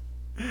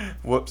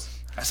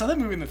 Whoops. I saw that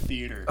movie in the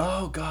theater.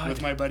 Oh, God.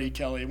 With my buddy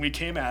Kelly, and we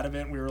came out of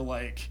it and we were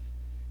like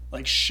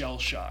shell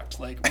shocked.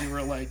 Like we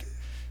were like,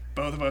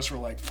 both of us were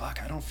like,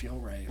 fuck, I don't feel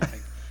right.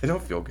 Like, I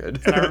don't feel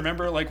good. and I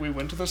remember like we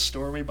went to the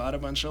store, we bought a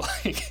bunch of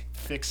like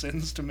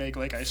fixins to make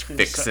like ice cream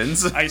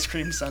ice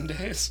cream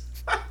sundaes.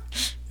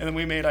 And then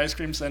we made ice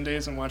cream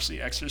sundaes and watched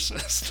The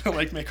Exorcist to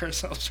like make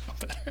ourselves feel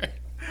better.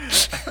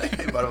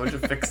 You bought a bunch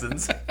of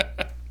fixins.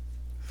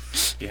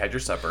 You had your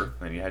supper,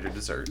 and then you had your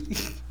dessert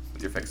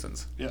with your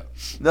fixins. Yeah.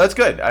 No, that's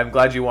good. I'm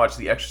glad you watched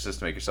The Exorcist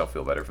to make yourself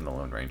feel better from The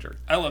Lone Ranger.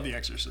 I love The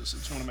Exorcist.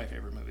 It's one of my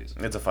favorite movies.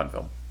 It's a fun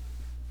film.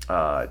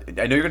 I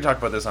know you're going to talk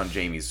about this on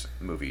Jamie's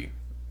movie,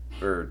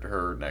 or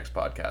her next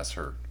podcast,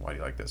 her Why Do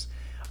You Like This?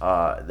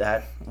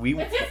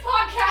 It's his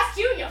podcast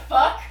too, you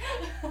fuck!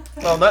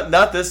 Well,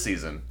 not this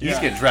season. He's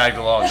getting dragged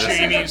along this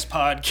season. Jamie's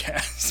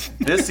podcast.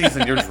 This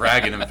season, you're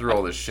dragging him through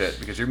all this shit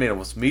because you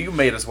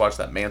made us watch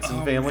that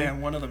Manson family. Man,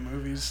 one of the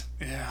movies.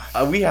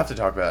 Yeah. We have to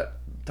talk about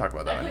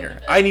that on here.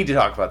 I need to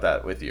talk about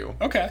that with you.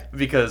 Okay.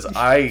 Because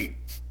I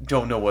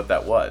don't know what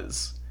that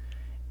was.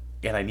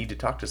 And I need to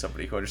talk to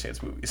somebody who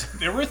understands movies.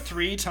 There were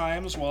 3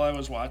 times while I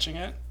was watching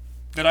it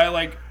that I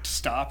like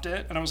stopped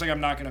it and I was like,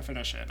 I'm not going to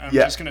finish it. I'm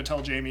just going to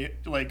tell Jamie,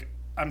 like,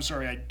 I'm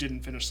sorry, I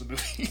didn't finish the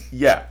movie.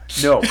 Yeah,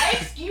 no. I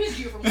excused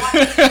you from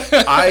watching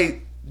it.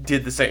 I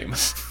did the same.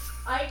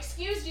 I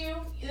excused you.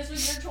 This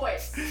was your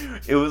choice.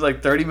 It was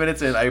like 30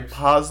 minutes in. I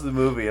paused the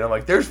movie and I'm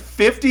like, there's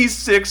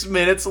 56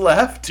 minutes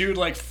left. Dude,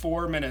 like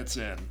 4 minutes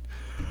in,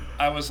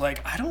 I was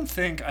like, I don't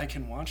think I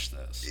can watch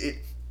this. It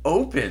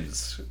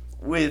opens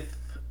with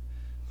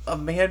a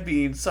man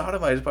being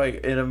sodomized by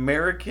an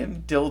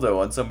American dildo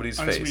on somebody's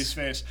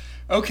face.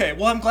 Okay,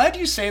 well, I'm glad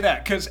you say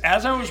that because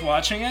as I was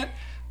watching it,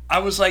 I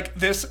was like,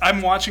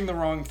 I'm watching the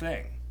wrong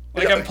thing.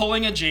 Like, Yeah. I'm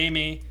pulling a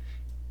Jamie.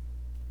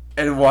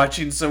 And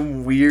watching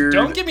some weird,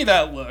 Don't give me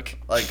that look.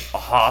 like,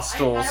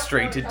 Hostel I don't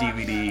straight to know what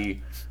you're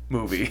DVD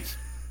movie.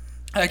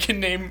 I can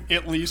name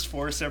at least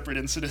 4 separate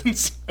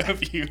incidents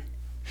of you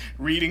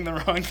reading the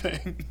wrong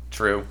thing.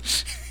 True.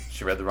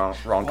 She read the wrong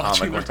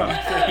Watching comic the one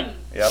wrong time. thing.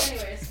 Yep.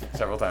 Anyways.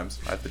 Several times.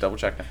 I have to double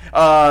check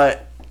now.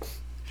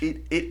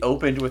 It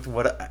opened with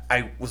what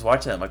I was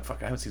watching. I'm like,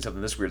 fuck, I haven't seen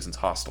something this weird since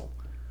Hostel.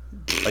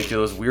 Like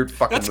those weird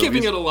fucking That's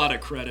movies. giving it a lot of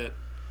credit.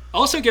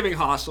 Also giving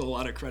Hostel a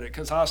lot of credit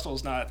because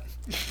Hostel's not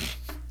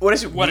What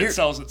is it? what weird? it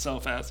sells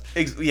itself as.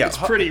 Yeah, It's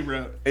pretty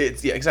rote.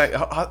 It's exactly.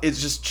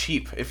 It's just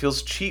cheap. It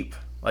feels cheap.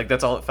 Like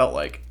that's all it felt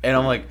like. And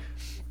I'm like,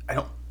 I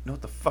don't know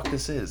what the fuck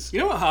this is. You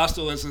know what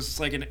Hostel is? It's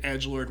like an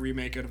edgelord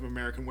remake of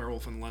American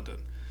Werewolf in London.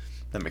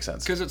 That makes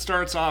sense. Because it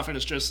starts off and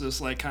it's just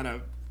this like kind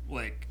of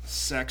like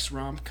sex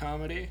romp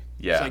comedy.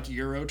 Yeah. It's like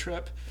Euro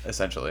Trip.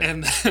 Essentially,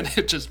 And then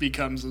it just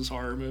becomes this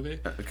horror movie.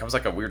 it becomes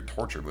like a weird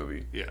torture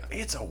movie. Yeah.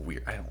 It's a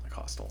weird. I don't like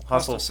Hostel.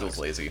 Hostel Hostel feels sucks.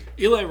 lazy.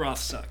 Eli Roth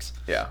sucks.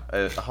 Yeah,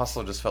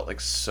 Hostel just felt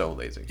like so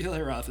lazy. Eli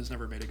Roth has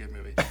never made a good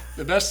movie.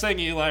 The best thing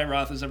Eli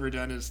Roth has ever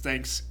done is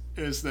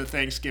the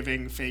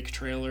Thanksgiving fake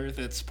trailer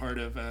that's part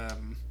of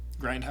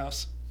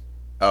Grindhouse.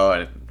 Oh, I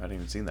hadn't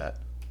even seen that.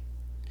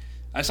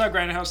 I saw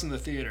Grindhouse in the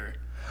theater.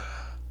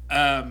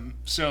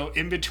 So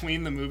in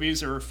between the movies,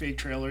 there were fake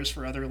trailers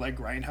for other like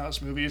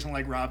Grindhouse movies, and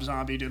like Rob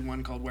Zombie did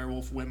one called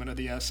Werewolf Women of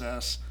the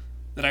SS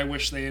that I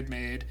wish they had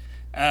made.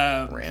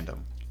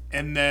 Random.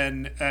 And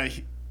then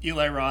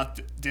Eli Roth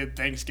did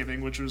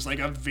Thanksgiving, which was like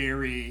a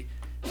very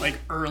like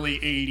early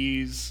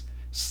 '80s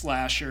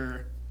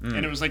slasher,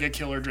 and it was like a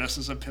killer dressed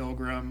as a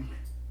pilgrim.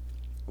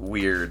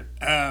 Weird.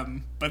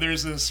 But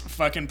there's this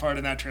fucking part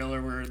in that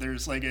trailer where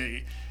there's like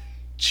a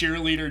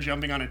cheerleader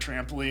jumping on a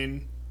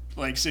trampoline,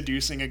 like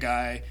seducing a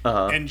guy,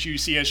 and you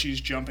see as she's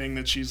jumping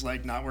that she's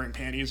like not wearing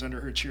panties under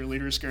her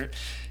cheerleader skirt.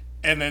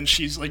 And then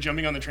she's like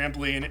jumping on the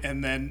trampoline,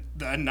 and then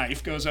a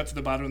knife goes up to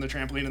the bottom of the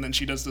trampoline, and then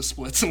she does the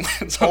splits and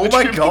lands on Oh the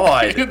my trampoline,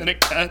 God. And then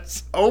it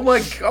cuts. Oh my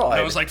god. And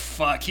I was like,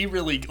 fuck, he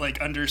really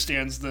like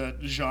understands the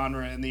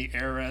genre and the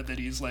era that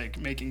he's like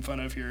making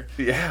fun of here.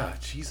 Yeah,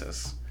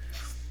 Jesus.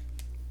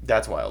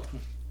 That's wild.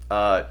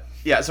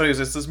 Yeah, so anyways,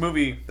 it's this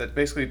movie that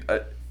basically,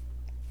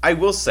 I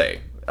will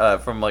say,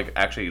 from like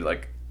actually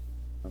like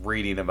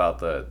reading about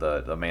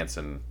the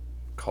Manson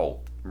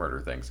cult murder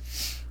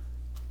things.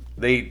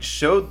 They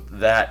showed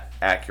that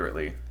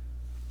accurately,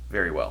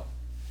 very well.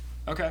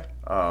 Okay.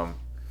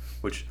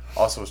 Which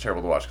also was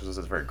terrible to watch because it was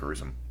a very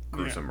gruesome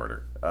Yeah.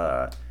 murder.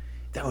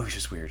 That movie's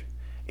just weird.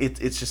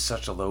 It's just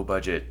such a low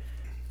budget.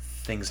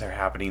 Things are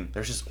happening.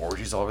 There's just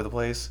orgies all over the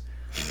place.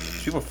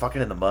 People are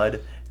fucking in the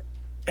mud,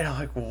 and I'm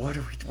like, what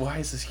are we? Why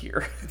is this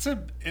here?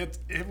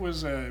 It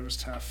was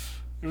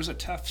tough. It was a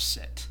tough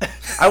sit.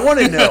 I want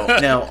to know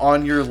now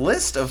on your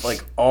list of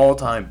like all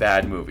time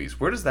bad movies,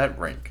 where does that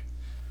rank?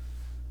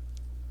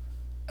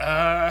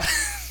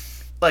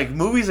 Like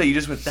movies that you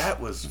just went, that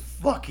was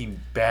fucking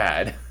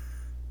bad.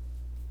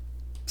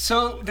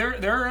 So there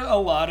are a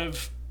lot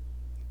of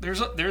there's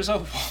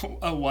a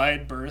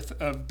wide berth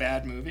of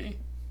bad movie.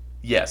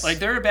 Yes. Like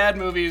there are bad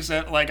movies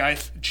that like I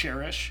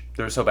cherish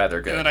They're so bad they're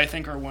and good. that I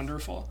think are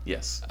wonderful.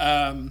 Yes.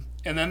 And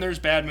then there's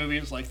bad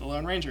movies like The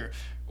Lone Ranger,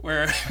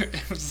 where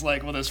it was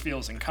like, well, this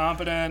feels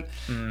incompetent.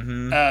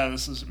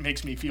 Mm-hmm.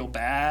 Makes me feel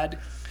bad.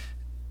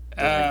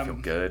 Doesn't make you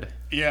feel good.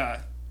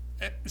 Yeah.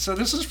 So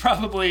this is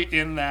probably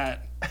in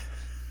that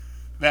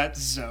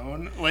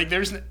zone. Like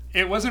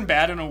it wasn't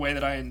bad in a way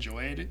that I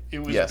enjoyed. It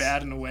was Yes.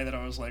 bad in a way that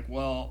I was like,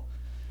 well,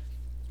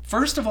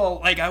 first of all,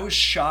 like I was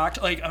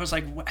shocked. Like I was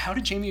like, how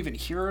did Jamie even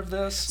hear of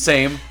this?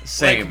 Same.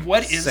 Like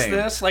what is same.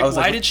 this? I Like was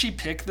why did she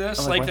pick this?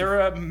 like, Like why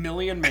there are a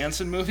million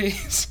Manson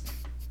movies.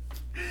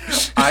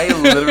 I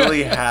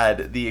literally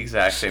had the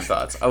exact same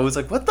thoughts. I was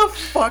like, what the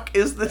fuck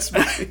is this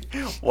movie?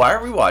 Why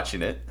are we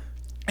watching it?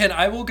 And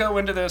I will go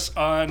into this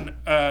on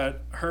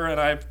Her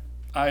and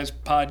I's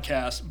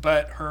podcast,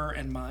 but Her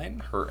and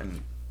Mine. Her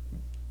and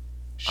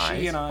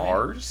She and I.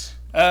 Ours?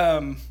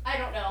 Um, I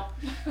don't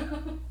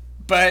know.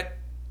 but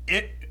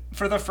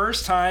for the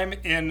first time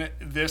in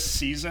this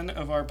season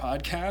of our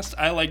podcast,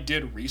 I like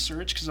did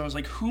research because I was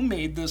like, who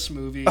made this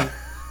movie?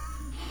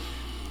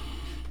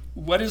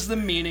 What is the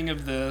meaning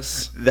of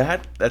this?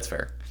 That's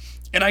fair.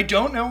 And I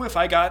don't know if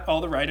I got all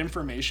the right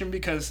information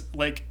because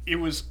like it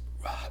was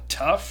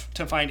tough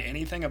to find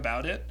anything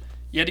about it.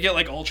 You had to get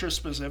like ultra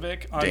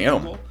specific on Damn.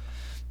 Google.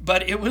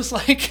 But it was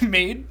like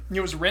it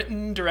was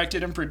written,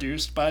 directed, and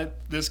produced by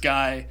this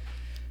guy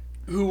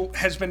who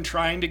has been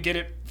trying to get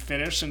it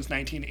finished since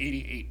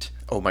 1988.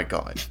 Oh my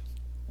god.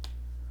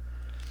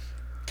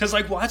 Because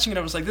like watching it,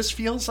 I was like, this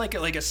feels like a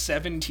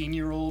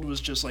 17-year-old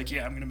was just like,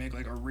 yeah, I'm gonna make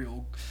like a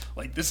real,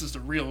 like this is the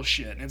real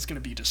shit, and it's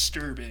gonna be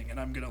disturbing, and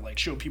I'm gonna like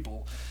show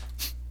people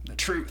the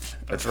truth.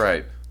 That's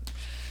right.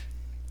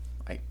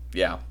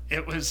 Yeah.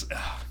 It was.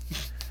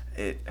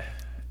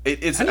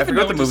 It's I I don't even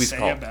know forgot the what to movie's say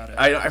called. about it.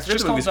 I It's forget just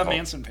the called movie's The called.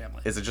 Manson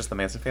Family. Is it just the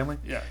Manson Family?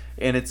 Yeah.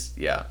 And it's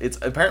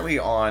apparently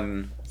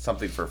on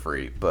something for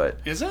free, but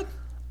Is it?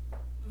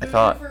 I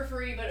thought- for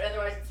free, but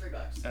otherwise it's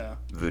 $3. Yeah.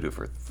 Voodoo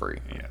for free.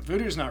 Yeah.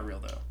 Voodoo's not real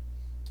though.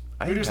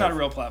 I Voodoo's have- not a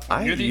real platform.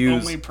 I You're the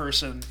use- only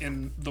person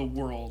in the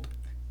world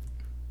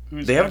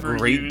who's They have ever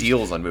great used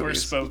deals on or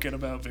movies. spoken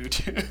about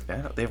Voodoo.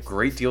 Yeah, they have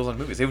great deals on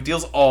movies. They have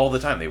deals all the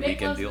time. They have Big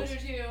weekend loves deals.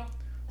 Voodoo too.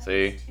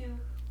 See?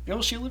 You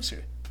know, she lives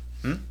here.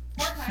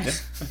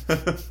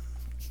 Part-time.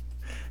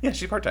 Yeah,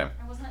 she's part time.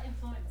 I was not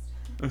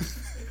influenced.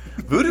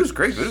 Voodoo's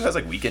great. Voodoo has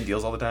like weekend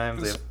deals all the time.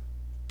 They This have,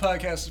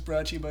 podcast is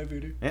brought to you by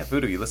Voodoo. yeah,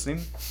 Voodoo, you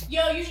listening?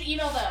 Yo, you should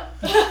email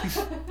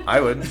them. I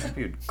would.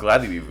 You'd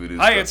gladly be Voodoo's.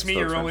 Hi, it's me,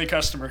 your spokesman. only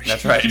customer.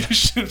 That's right. You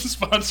should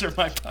sponsor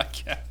my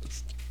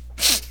podcast.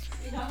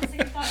 You know, it's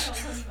like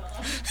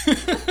 $5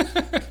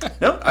 email them.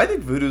 No, I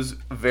think Voodoo's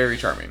very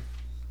charming.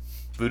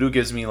 Voodoo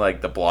gives me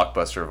like the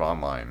Blockbuster of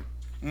online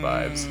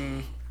vibes.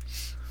 Mm,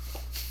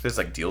 There's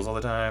like deals all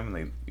the time,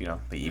 and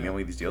they email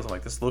me these deals. I'm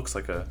like, this looks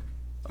like a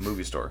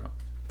movie store,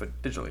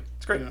 but digitally.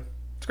 It's great. Yeah.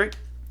 It's great.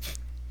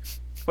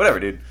 Whatever,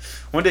 dude.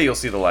 One day you'll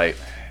see the light.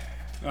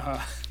 uh-huh.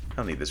 I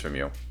don't need this from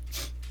you.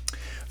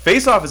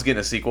 Face Off is getting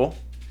a sequel.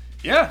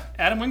 Yeah,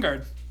 Adam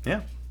Wingard.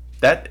 Yeah,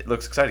 that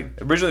looks exciting.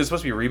 Originally, it was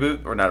supposed to be a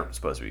reboot, or not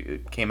supposed to be.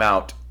 It came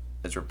out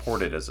as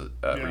reported as a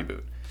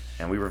reboot,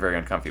 and we were very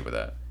uncomfy with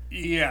that.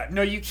 Yeah,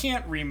 no, you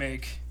can't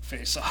remake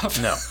Face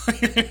Off. No.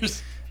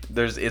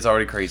 There's- It's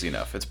already crazy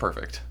enough. It's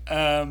perfect.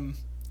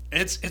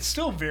 It's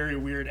still very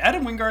weird.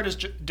 Adam Wingard has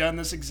done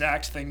this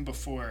exact thing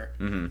before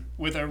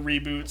with a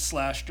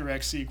reboot /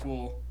 direct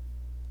sequel,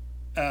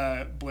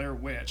 Blair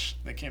Witch,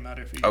 that came out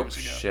a few Oh years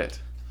ago. shit!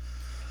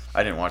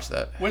 I didn't watch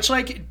that. Which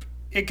like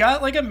it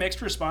got like a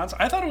mixed response.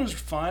 I thought it was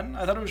fun.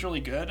 I thought it was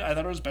really good. I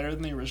thought it was better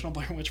than the original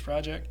Blair Witch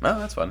Project. Oh,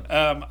 that's fun.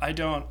 I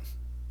don't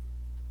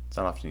It's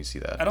not often you see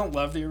that.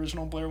 love the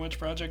original Blair Witch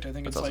Project. I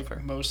think That's it's also like fair.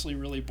 mostly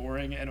really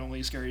boring and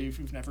only scary if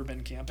you've never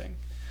been camping.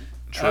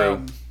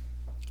 True.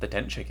 The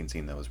tent shaking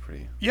scene though was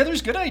pretty. Yeah,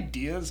 there's good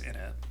ideas in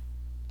it.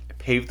 It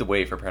paved the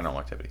way for Paranormal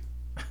Activity.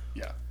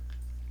 Yeah.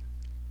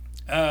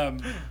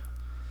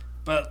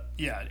 But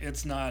yeah,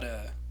 it's not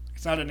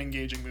an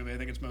engaging movie. I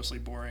think it's mostly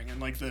boring,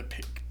 and like the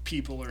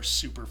people are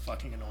super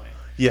fucking annoying.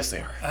 Yes,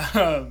 they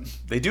are.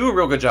 They do a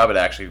real good job at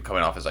actually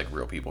coming off as like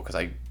real people. Because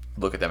I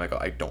look at them and go,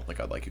 I don't think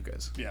I'd like you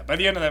guys. Yeah. By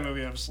the end of that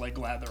movie, I was like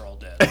glad they're all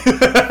dead.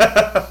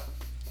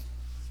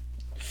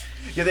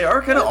 Yeah, they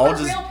are kind of all We're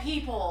just real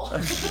people.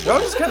 they're all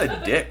just kind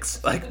of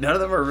dicks. Like none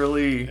of them are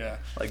really Yeah.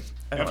 like.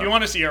 I don't If know. you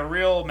want to see a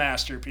real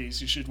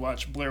masterpiece, you should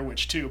watch Blair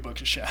Witch 2: Book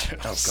of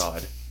Shadows. Oh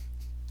God.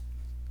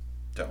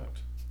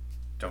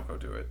 Don't go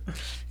do it.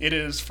 It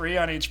is free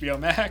on HBO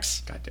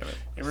Max. God damn it.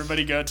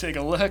 Everybody go take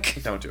a look.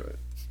 Don't do it.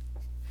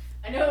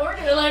 I know what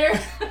we're doing later.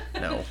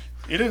 No.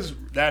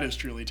 That is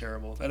truly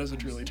terrible. That is a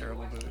truly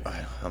terrible movie.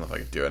 I don't know if I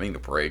can do it. I need a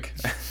break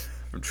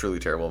from truly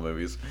terrible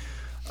movies.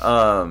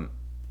 But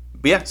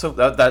yeah, so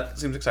that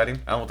seems exciting.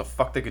 I don't know what the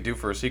fuck they could do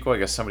for a sequel. I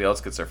guess somebody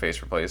else gets their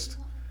face replaced.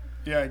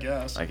 Yeah, I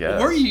guess. I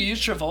guess. Or you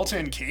use Travolta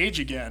and Cage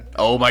again.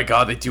 Oh my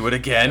God, they do it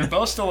again.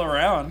 Both still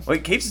around.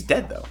 Wait, Cage is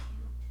dead though.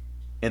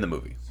 In the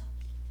movie,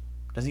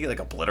 doesn't he get like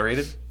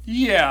obliterated?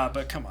 Yeah,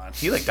 but come on.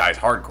 He like dies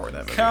hardcore in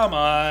that movie. Come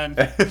on.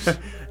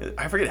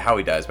 I forget how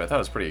he dies, but I thought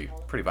it was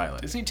pretty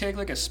violent. Doesn't he take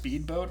like a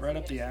speedboat right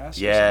up the ass?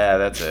 or Yeah,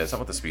 that's it. Something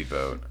with the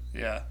speedboat.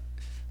 something? Yeah.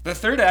 The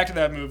third act of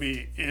that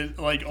movie is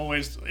like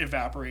always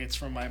evaporates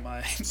from my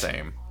mind.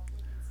 Same.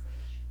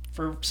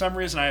 For some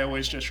reason, I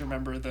always just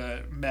remember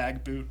the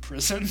Mag Boot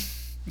prison,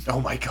 Oh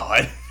my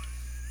God.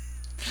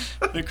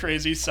 the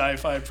crazy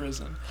sci-fi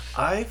prison.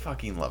 I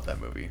fucking love that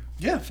movie.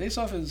 Yeah, Face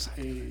Off is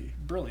a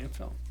brilliant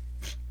film.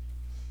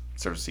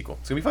 Serves a sequel.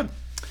 It's gonna be fun.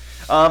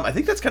 I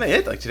think that's kind of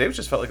it. Like today, was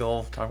just felt like a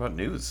little talk about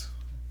news.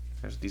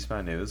 There's a decent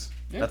amount of news.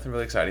 Yeah. Nothing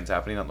really exciting's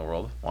happening out in the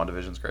world.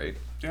 WandaVision's great.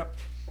 Yep.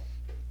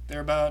 They're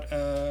about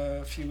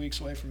a few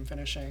weeks away from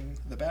finishing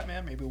The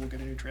Batman. Maybe we'll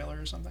get a new trailer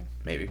or something.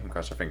 Maybe we can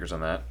cross our fingers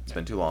on that. It's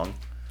been too long.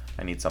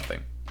 I need something.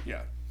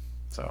 Yeah.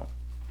 So,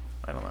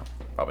 I don't know.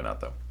 Probably not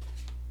though.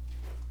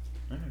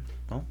 Alright.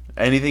 Well,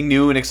 anything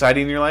new and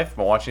exciting in your life?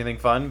 Been watching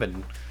anything fun?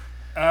 Been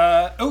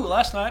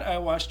Last night I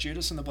watched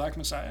Judas and the Black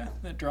Messiah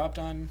that dropped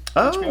on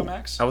HBO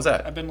Max. How was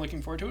that? I've been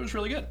looking forward to it. It was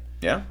really good.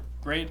 Yeah.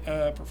 Great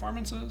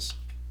performances.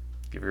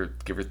 Give your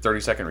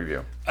 30-second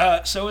review.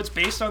 So it's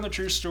based on the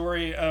true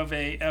story of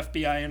a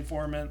FBI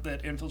informant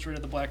that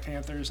infiltrated the Black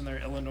Panthers in their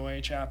Illinois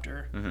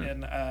chapter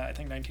in I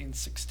think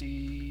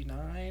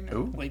 1969,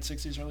 Ooh. late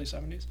 60s, early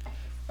 70s.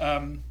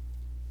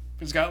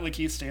 It's got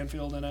Lakeith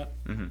Stanfield in it.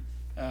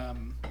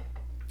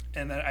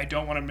 And then I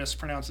don't want to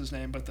mispronounce his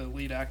name, but the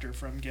lead actor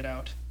from Get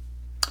Out.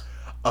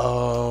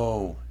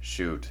 Oh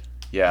shoot.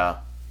 Yeah.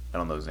 I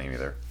don't know his name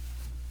either.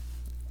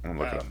 I'm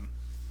gonna look it up.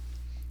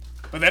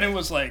 But then it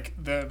was like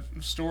the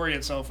story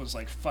itself was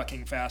like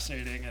fucking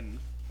fascinating and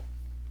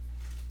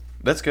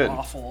That's good.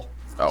 awful.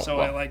 Oh, So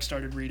well. I like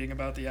started reading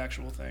about the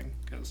actual thing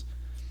because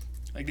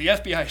like the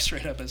FBI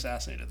straight up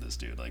assassinated this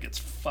dude. Like it's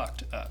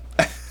fucked up.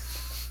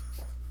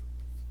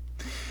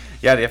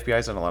 Yeah, the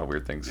FBI's done a lot of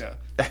weird things. Yeah.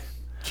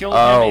 Killed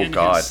Oh, him in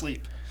God. his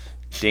sleep.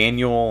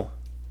 Daniel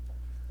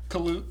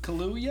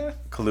Kaluuya?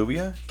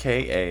 Kaluuya?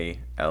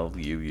 Kaluuya.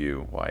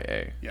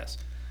 Yes.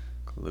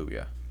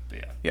 Kaluuya. But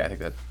yeah.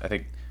 Yeah, I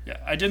think Yeah.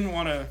 I didn't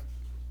want to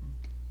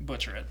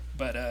butcher it,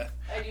 but I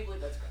do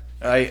believe that's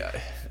correct.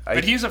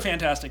 but he's a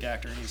fantastic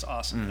actor and he's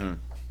awesome.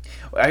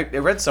 I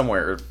read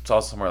somewhere or saw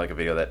somewhere like a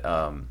video that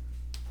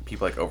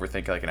people like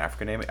overthink like an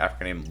African name.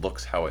 African name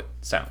looks how it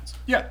sounds.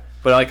 Yeah.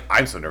 But like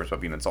I'm so nervous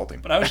about being insulting.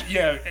 But I was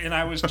and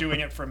I was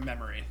doing it from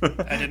memory.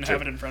 I didn't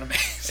have it in front of me.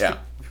 Yeah.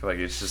 I feel like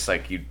it's just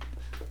like it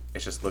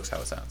just looks how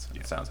it sounds.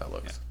 It sounds how it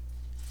looks.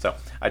 So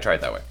I tried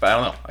it that way. But I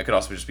don't know. I could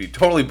also just be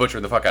totally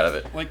butchering the fuck out of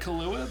it. Like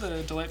Kahlua,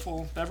 the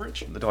delightful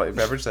beverage. The delightful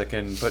beverage that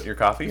can put in your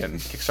coffee and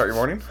kickstart your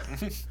morning.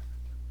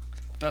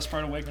 Best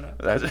part of waking up.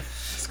 That's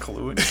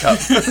Kahlua in a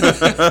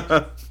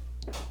cup.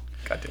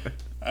 God damn it.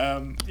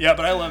 Yeah,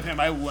 but I love him.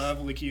 I love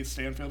Lakeith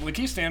Stanfield.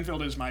 Lakeith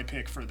Stanfield is my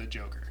pick for the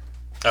Joker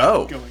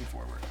Oh, going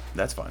forward.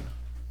 that's fun.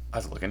 I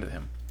have to look into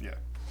him. Yeah.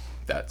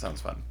 That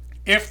sounds fun.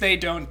 If they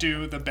don't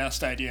do the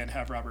best idea and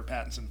have Robert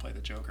Pattinson play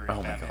the Joker and Oh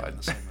my Batman God. in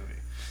the same movie.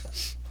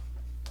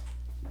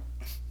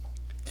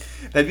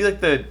 That'd be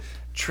like the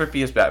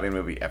trippiest Batman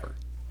movie ever.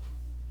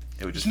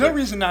 It would just There's no feel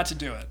reason not to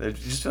do it. It'd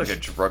just feel like a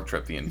drug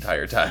trip the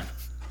entire time.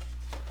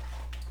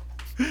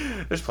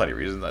 There's plenty of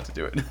reasons not to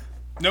do it.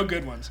 No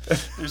good ones.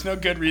 There's no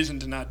good reason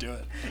to not do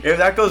it. If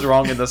that goes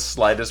wrong in the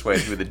slightest way,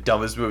 it would be the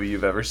dumbest movie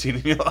you've ever seen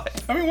in your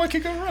life. I mean, what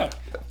could go wrong?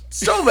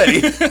 So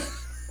many.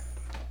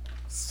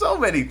 So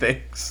many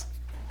things.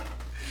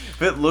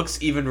 If it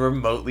looks even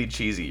remotely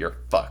cheesy, you're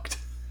fucked.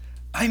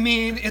 I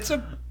mean, it's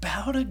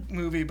about a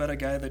movie about a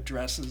guy that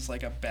dresses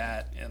like a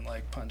bat and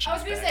like punches. I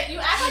was gonna back. say, you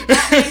act like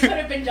Batman could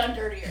have been done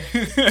dirtier.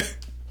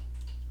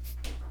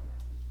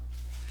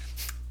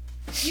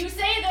 You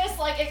say this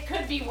like it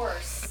could be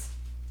worse.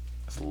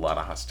 There's a lot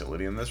of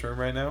hostility in this room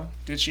right now.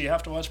 Did she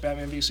have to watch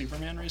Batman v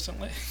Superman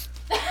recently?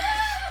 No,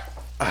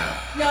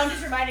 I'm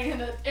just reminding him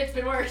that it's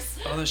been worse.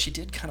 Although she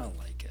did kind of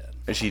like it.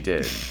 And she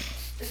did.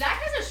 Zach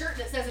has a shirt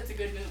that says it's a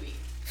good movie.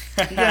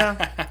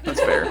 Yeah,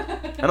 that's fair.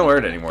 I don't wear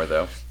it anymore,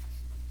 though.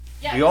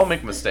 Yeah, We all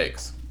make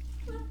mistakes.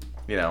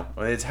 You know,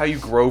 it's how you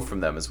grow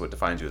from them is what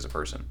defines you as a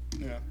person.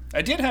 Yeah,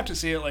 I did have to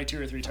see it like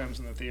 2 or 3 times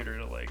in the theater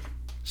to like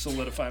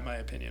solidify my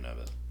opinion of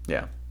it.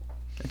 Yeah.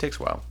 It takes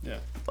a while. Yeah,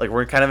 Like,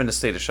 we're kind of in a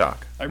state of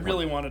shock. I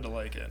really wanted to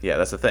like it. Yeah,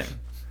 that's the thing.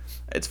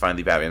 it's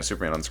finally Batman and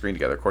Superman on screen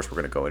together. Of course, we're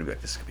gonna go in and be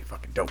like, this is gonna be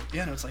fucking dope.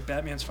 Yeah, no, it's like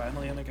Batman's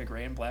finally in like a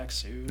gray and black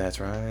suit. That's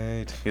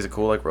right. He's a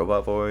cool like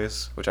robot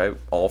voice, which I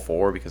all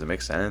for because it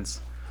makes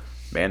sense.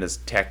 Man is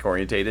tech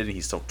orientated, and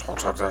he still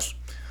talks like this.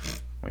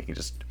 He can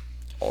just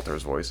alter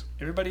his voice.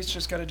 Everybody's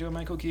just got to do a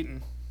Michael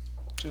Keaton.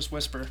 Just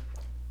whisper.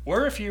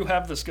 Or if you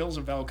have the skills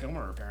of Val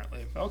Kilmer,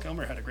 apparently. Val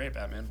Kilmer had a great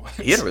Batman voice.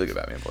 He had a really good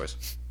Batman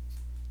voice.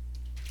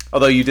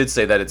 Although you did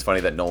say that it's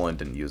funny that Nolan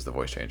didn't use the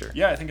voice changer.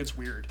 Yeah, I think it's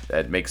weird.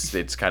 It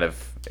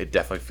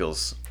definitely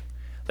feels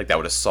like that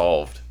would have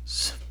solved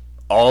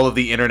all of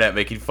the internet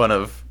making fun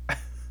of.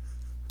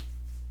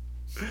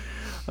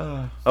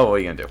 What are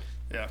you gonna do?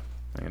 Yeah.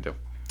 What are you gonna do?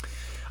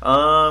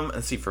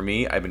 Let's see. For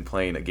me, I've been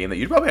playing a game that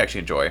you'd probably actually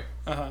enjoy.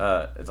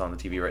 It's on the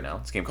TV right now.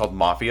 It's a game called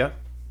Mafia.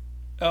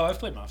 Oh, I've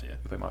played Mafia.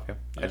 You play Mafia?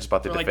 Yeah. I just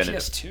bought the For definitive.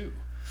 like PS2.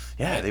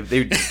 Yeah,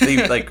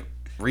 they like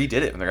redid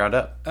it from the ground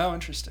up, Oh,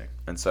 interesting.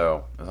 and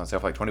so it was on sale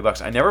for like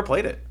 $20. I never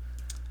played it,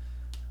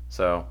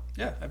 so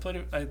Yeah, I played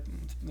it.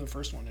 The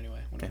first one anyway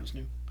when it was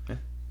new. Yeah.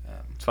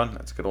 It's fun.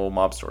 It's a good old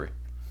mob story.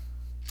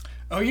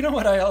 Oh, you know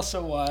what? I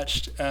also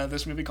watched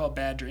this movie called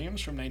Bad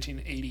Dreams from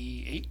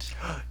 1988.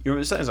 You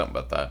were saying something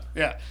about that.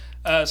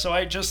 Yeah. So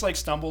I just like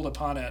stumbled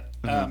upon it,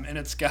 and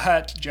it's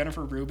got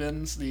Jennifer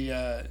Rubins.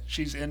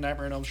 She's in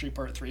Nightmare on Elm Street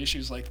Part 3.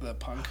 She's like the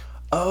punk.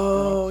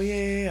 Oh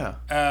yeah.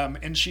 And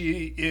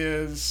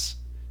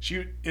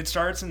it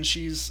starts and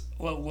she's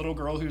a little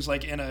girl who's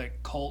like in a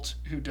cult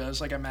who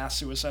does like a mass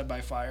suicide by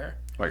fire,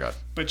 Oh my god.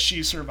 but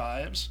she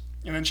survives,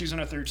 and then she's in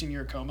a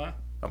 13-year coma,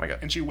 Oh my god.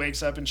 and she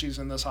wakes up and she's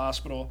in this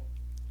hospital,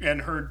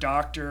 and her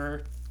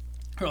doctor,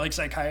 her like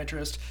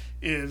psychiatrist,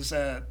 is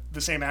the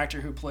same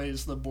actor who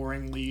plays the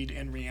boring lead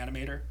in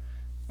Reanimator,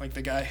 like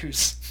the guy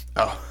who's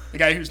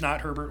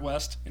not Herbert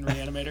West in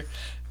Reanimator.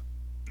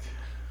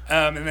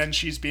 And then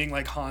she's being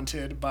like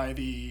haunted by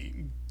the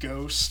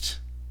ghost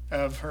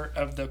of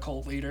the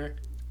cult leader.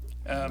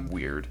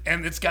 Weird.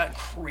 And it's got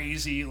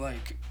crazy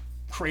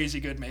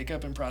good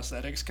makeup and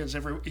prosthetics because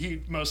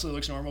he mostly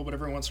looks normal, but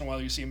every once in a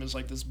while you see him as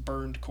like this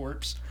burned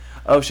corpse.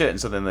 Oh shit! And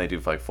so then they do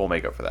like full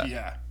makeup for that.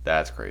 Yeah.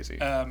 That's crazy.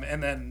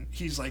 And then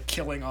he's like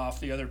killing off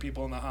the other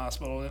people in the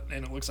hospital,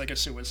 and it looks like a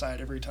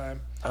suicide every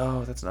time.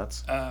 Oh, that's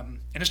nuts. And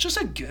it's just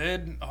a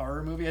good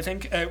horror movie. I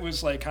think it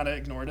was like kind of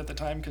ignored at the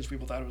time because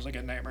people thought it was like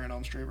a Nightmare on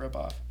Elm Street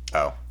ripoff.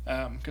 Oh.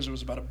 Because it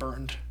was about a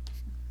burned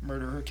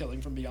murderer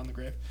killing from beyond the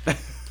grave.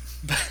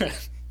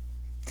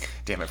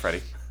 Damn it,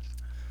 Freddy.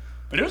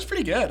 But it was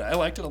pretty good. I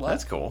liked it a lot.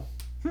 That's cool.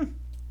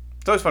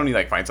 It's always fun when you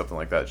like find something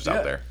like that just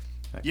out there.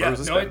 Like, where Yeah, was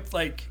this no, been? it's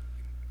like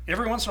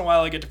every once in a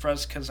while I get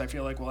depressed because I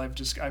feel like, well, I've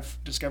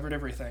discovered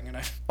everything, and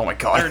Oh my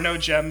god. there are no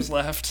gems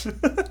left.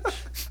 But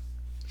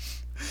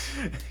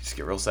You just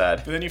get real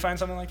sad. then you find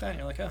something like that, and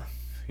you're like, oh,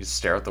 You just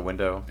stare out the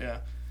window. yeah.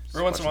 Just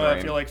Every once in a watch while, the I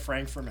rain. feel like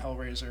Frank from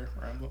Hellraiser,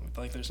 where I'm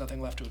like, there's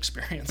nothing left to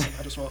experience. I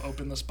might as well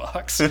open this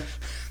box,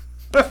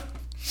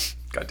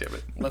 God damn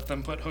it. let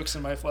them put hooks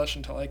in my flesh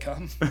until I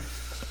come.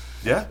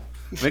 Yeah.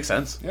 Makes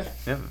sense. Yeah.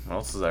 Yeah. What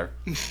else is there?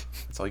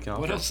 That's all you can offer.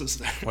 What else is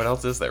there? What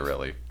else is there,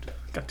 really?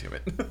 God damn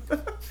it.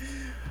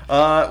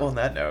 Well, on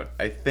that note,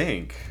 I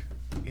think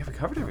we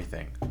covered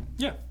everything.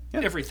 Yeah, Yeah.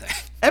 everything.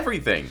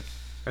 Everything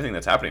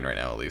that's happening right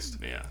now, at least.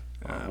 Yeah.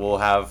 We'll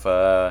have,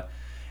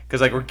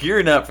 because like we're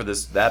gearing up for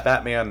that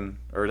Batman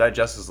or that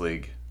Justice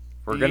League.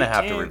 We're gonna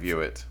have to 18th. review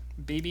it.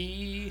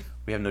 Baby.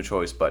 We have no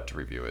choice but to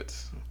review it.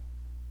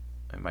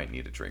 I might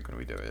need a drink when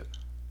we do it,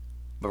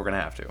 but we're gonna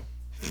have to.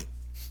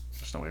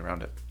 There's no way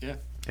around it. Yeah.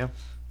 Yeah.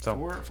 So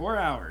 4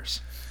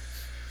 hours.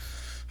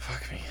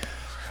 fuck me.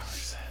 4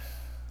 hours.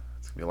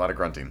 It's gonna be a lot of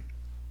grunting.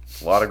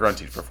 A lot of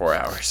grunting for 4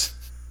 hours.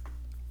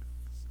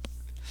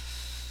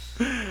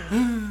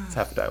 It's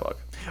half the dialogue.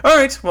 All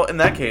right. Well, in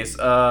that case,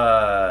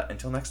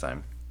 until next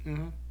time.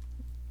 Mm-hmm.